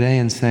sitting here today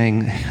and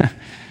saying,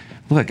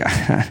 look,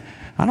 I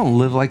don't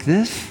live like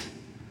this.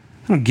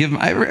 I don't give,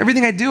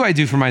 everything I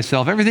do for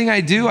myself. Everything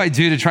I do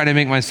to try to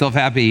make myself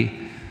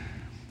happy.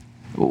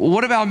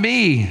 What about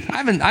me?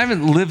 I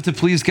haven't lived to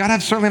please God.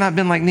 I've certainly not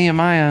been like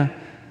Nehemiah.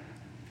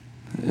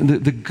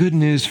 The good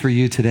news for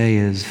you today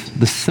is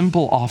the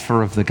simple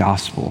offer of the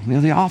gospel.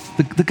 You know,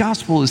 the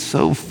gospel is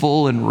so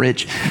full and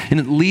rich, and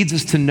it leads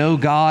us to know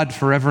God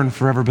forever and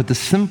forever. But the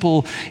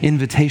simple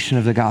invitation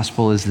of the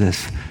gospel is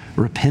this: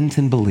 repent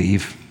and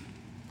believe.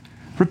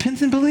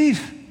 Repent and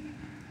believe.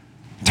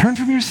 Turn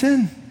from your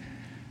sin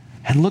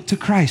and look to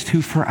Christ,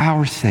 who for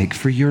our sake,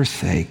 for your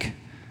sake,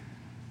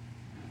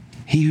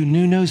 he who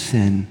knew no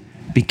sin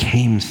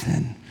became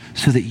sin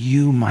so that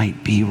you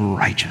might be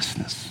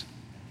righteousness.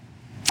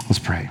 Let's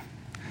pray.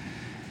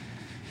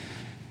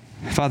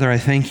 Father, I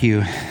thank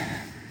you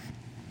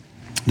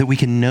that we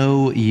can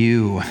know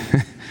you,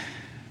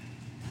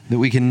 that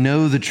we can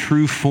know the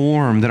true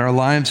form, that our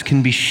lives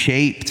can be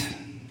shaped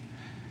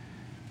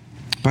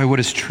by what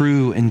is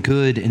true and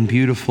good and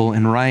beautiful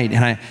and right.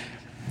 And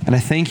I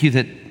thank you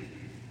that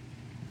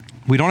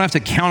we don't have to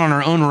count on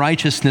our own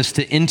righteousness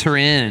to enter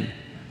in,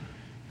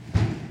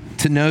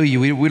 to know you.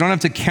 We don't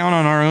have to count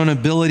on our own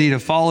ability to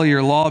follow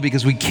your law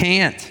because we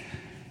can't.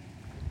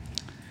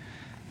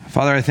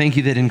 Father, I thank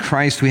you that in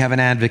Christ we have an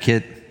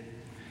advocate.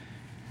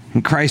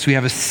 In Christ we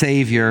have a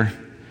Savior.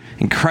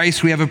 In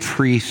Christ we have a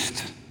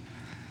priest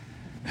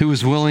who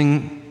is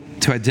willing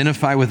to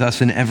identify with us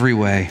in every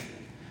way,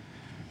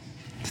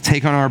 to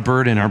take on our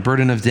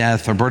burden of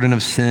death, our burden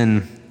of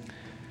sin,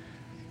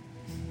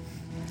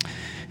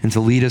 and to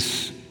lead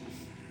us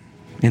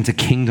into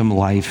kingdom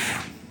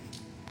life.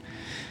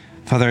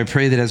 Father, I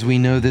pray that as we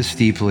know this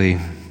deeply,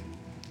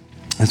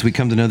 as we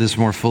come to know this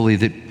more fully,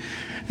 that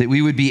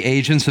we would be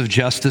agents of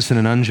justice in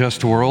an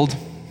unjust world.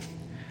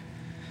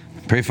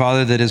 Pray,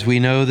 Father, that as we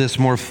know this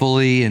more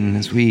fully and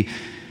as we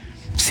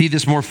see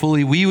this more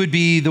fully, we would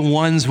be the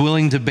ones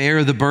willing to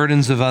bear the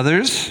burdens of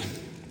others.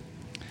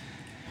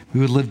 We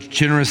would live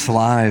generous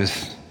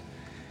lives.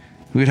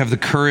 We would have the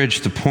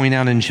courage to point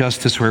out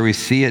injustice where we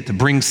see it, to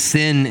bring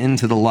sin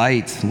into the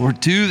light. Lord,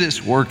 do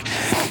this work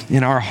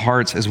in our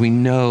hearts as we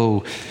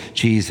know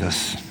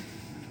Jesus.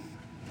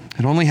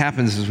 It only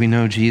happens as we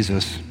know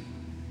Jesus.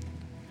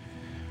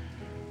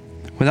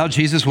 Without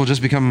Jesus, we'll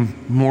just become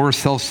more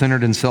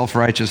self-centered and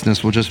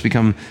self-righteousness. We'll just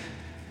become,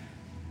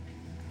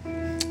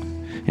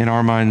 in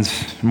our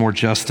minds, more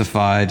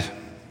justified.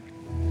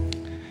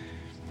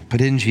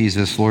 But in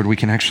Jesus, Lord, we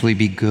can actually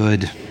be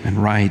good and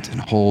right and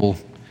whole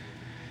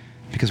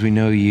because we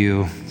know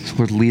you. So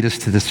Lord, lead us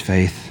to this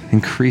faith.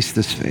 Increase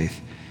this faith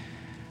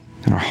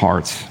in our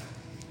hearts,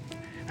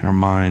 in our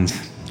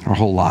minds, our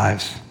whole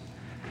lives.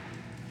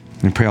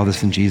 And we pray all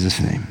this in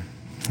Jesus' name.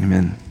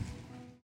 Amen.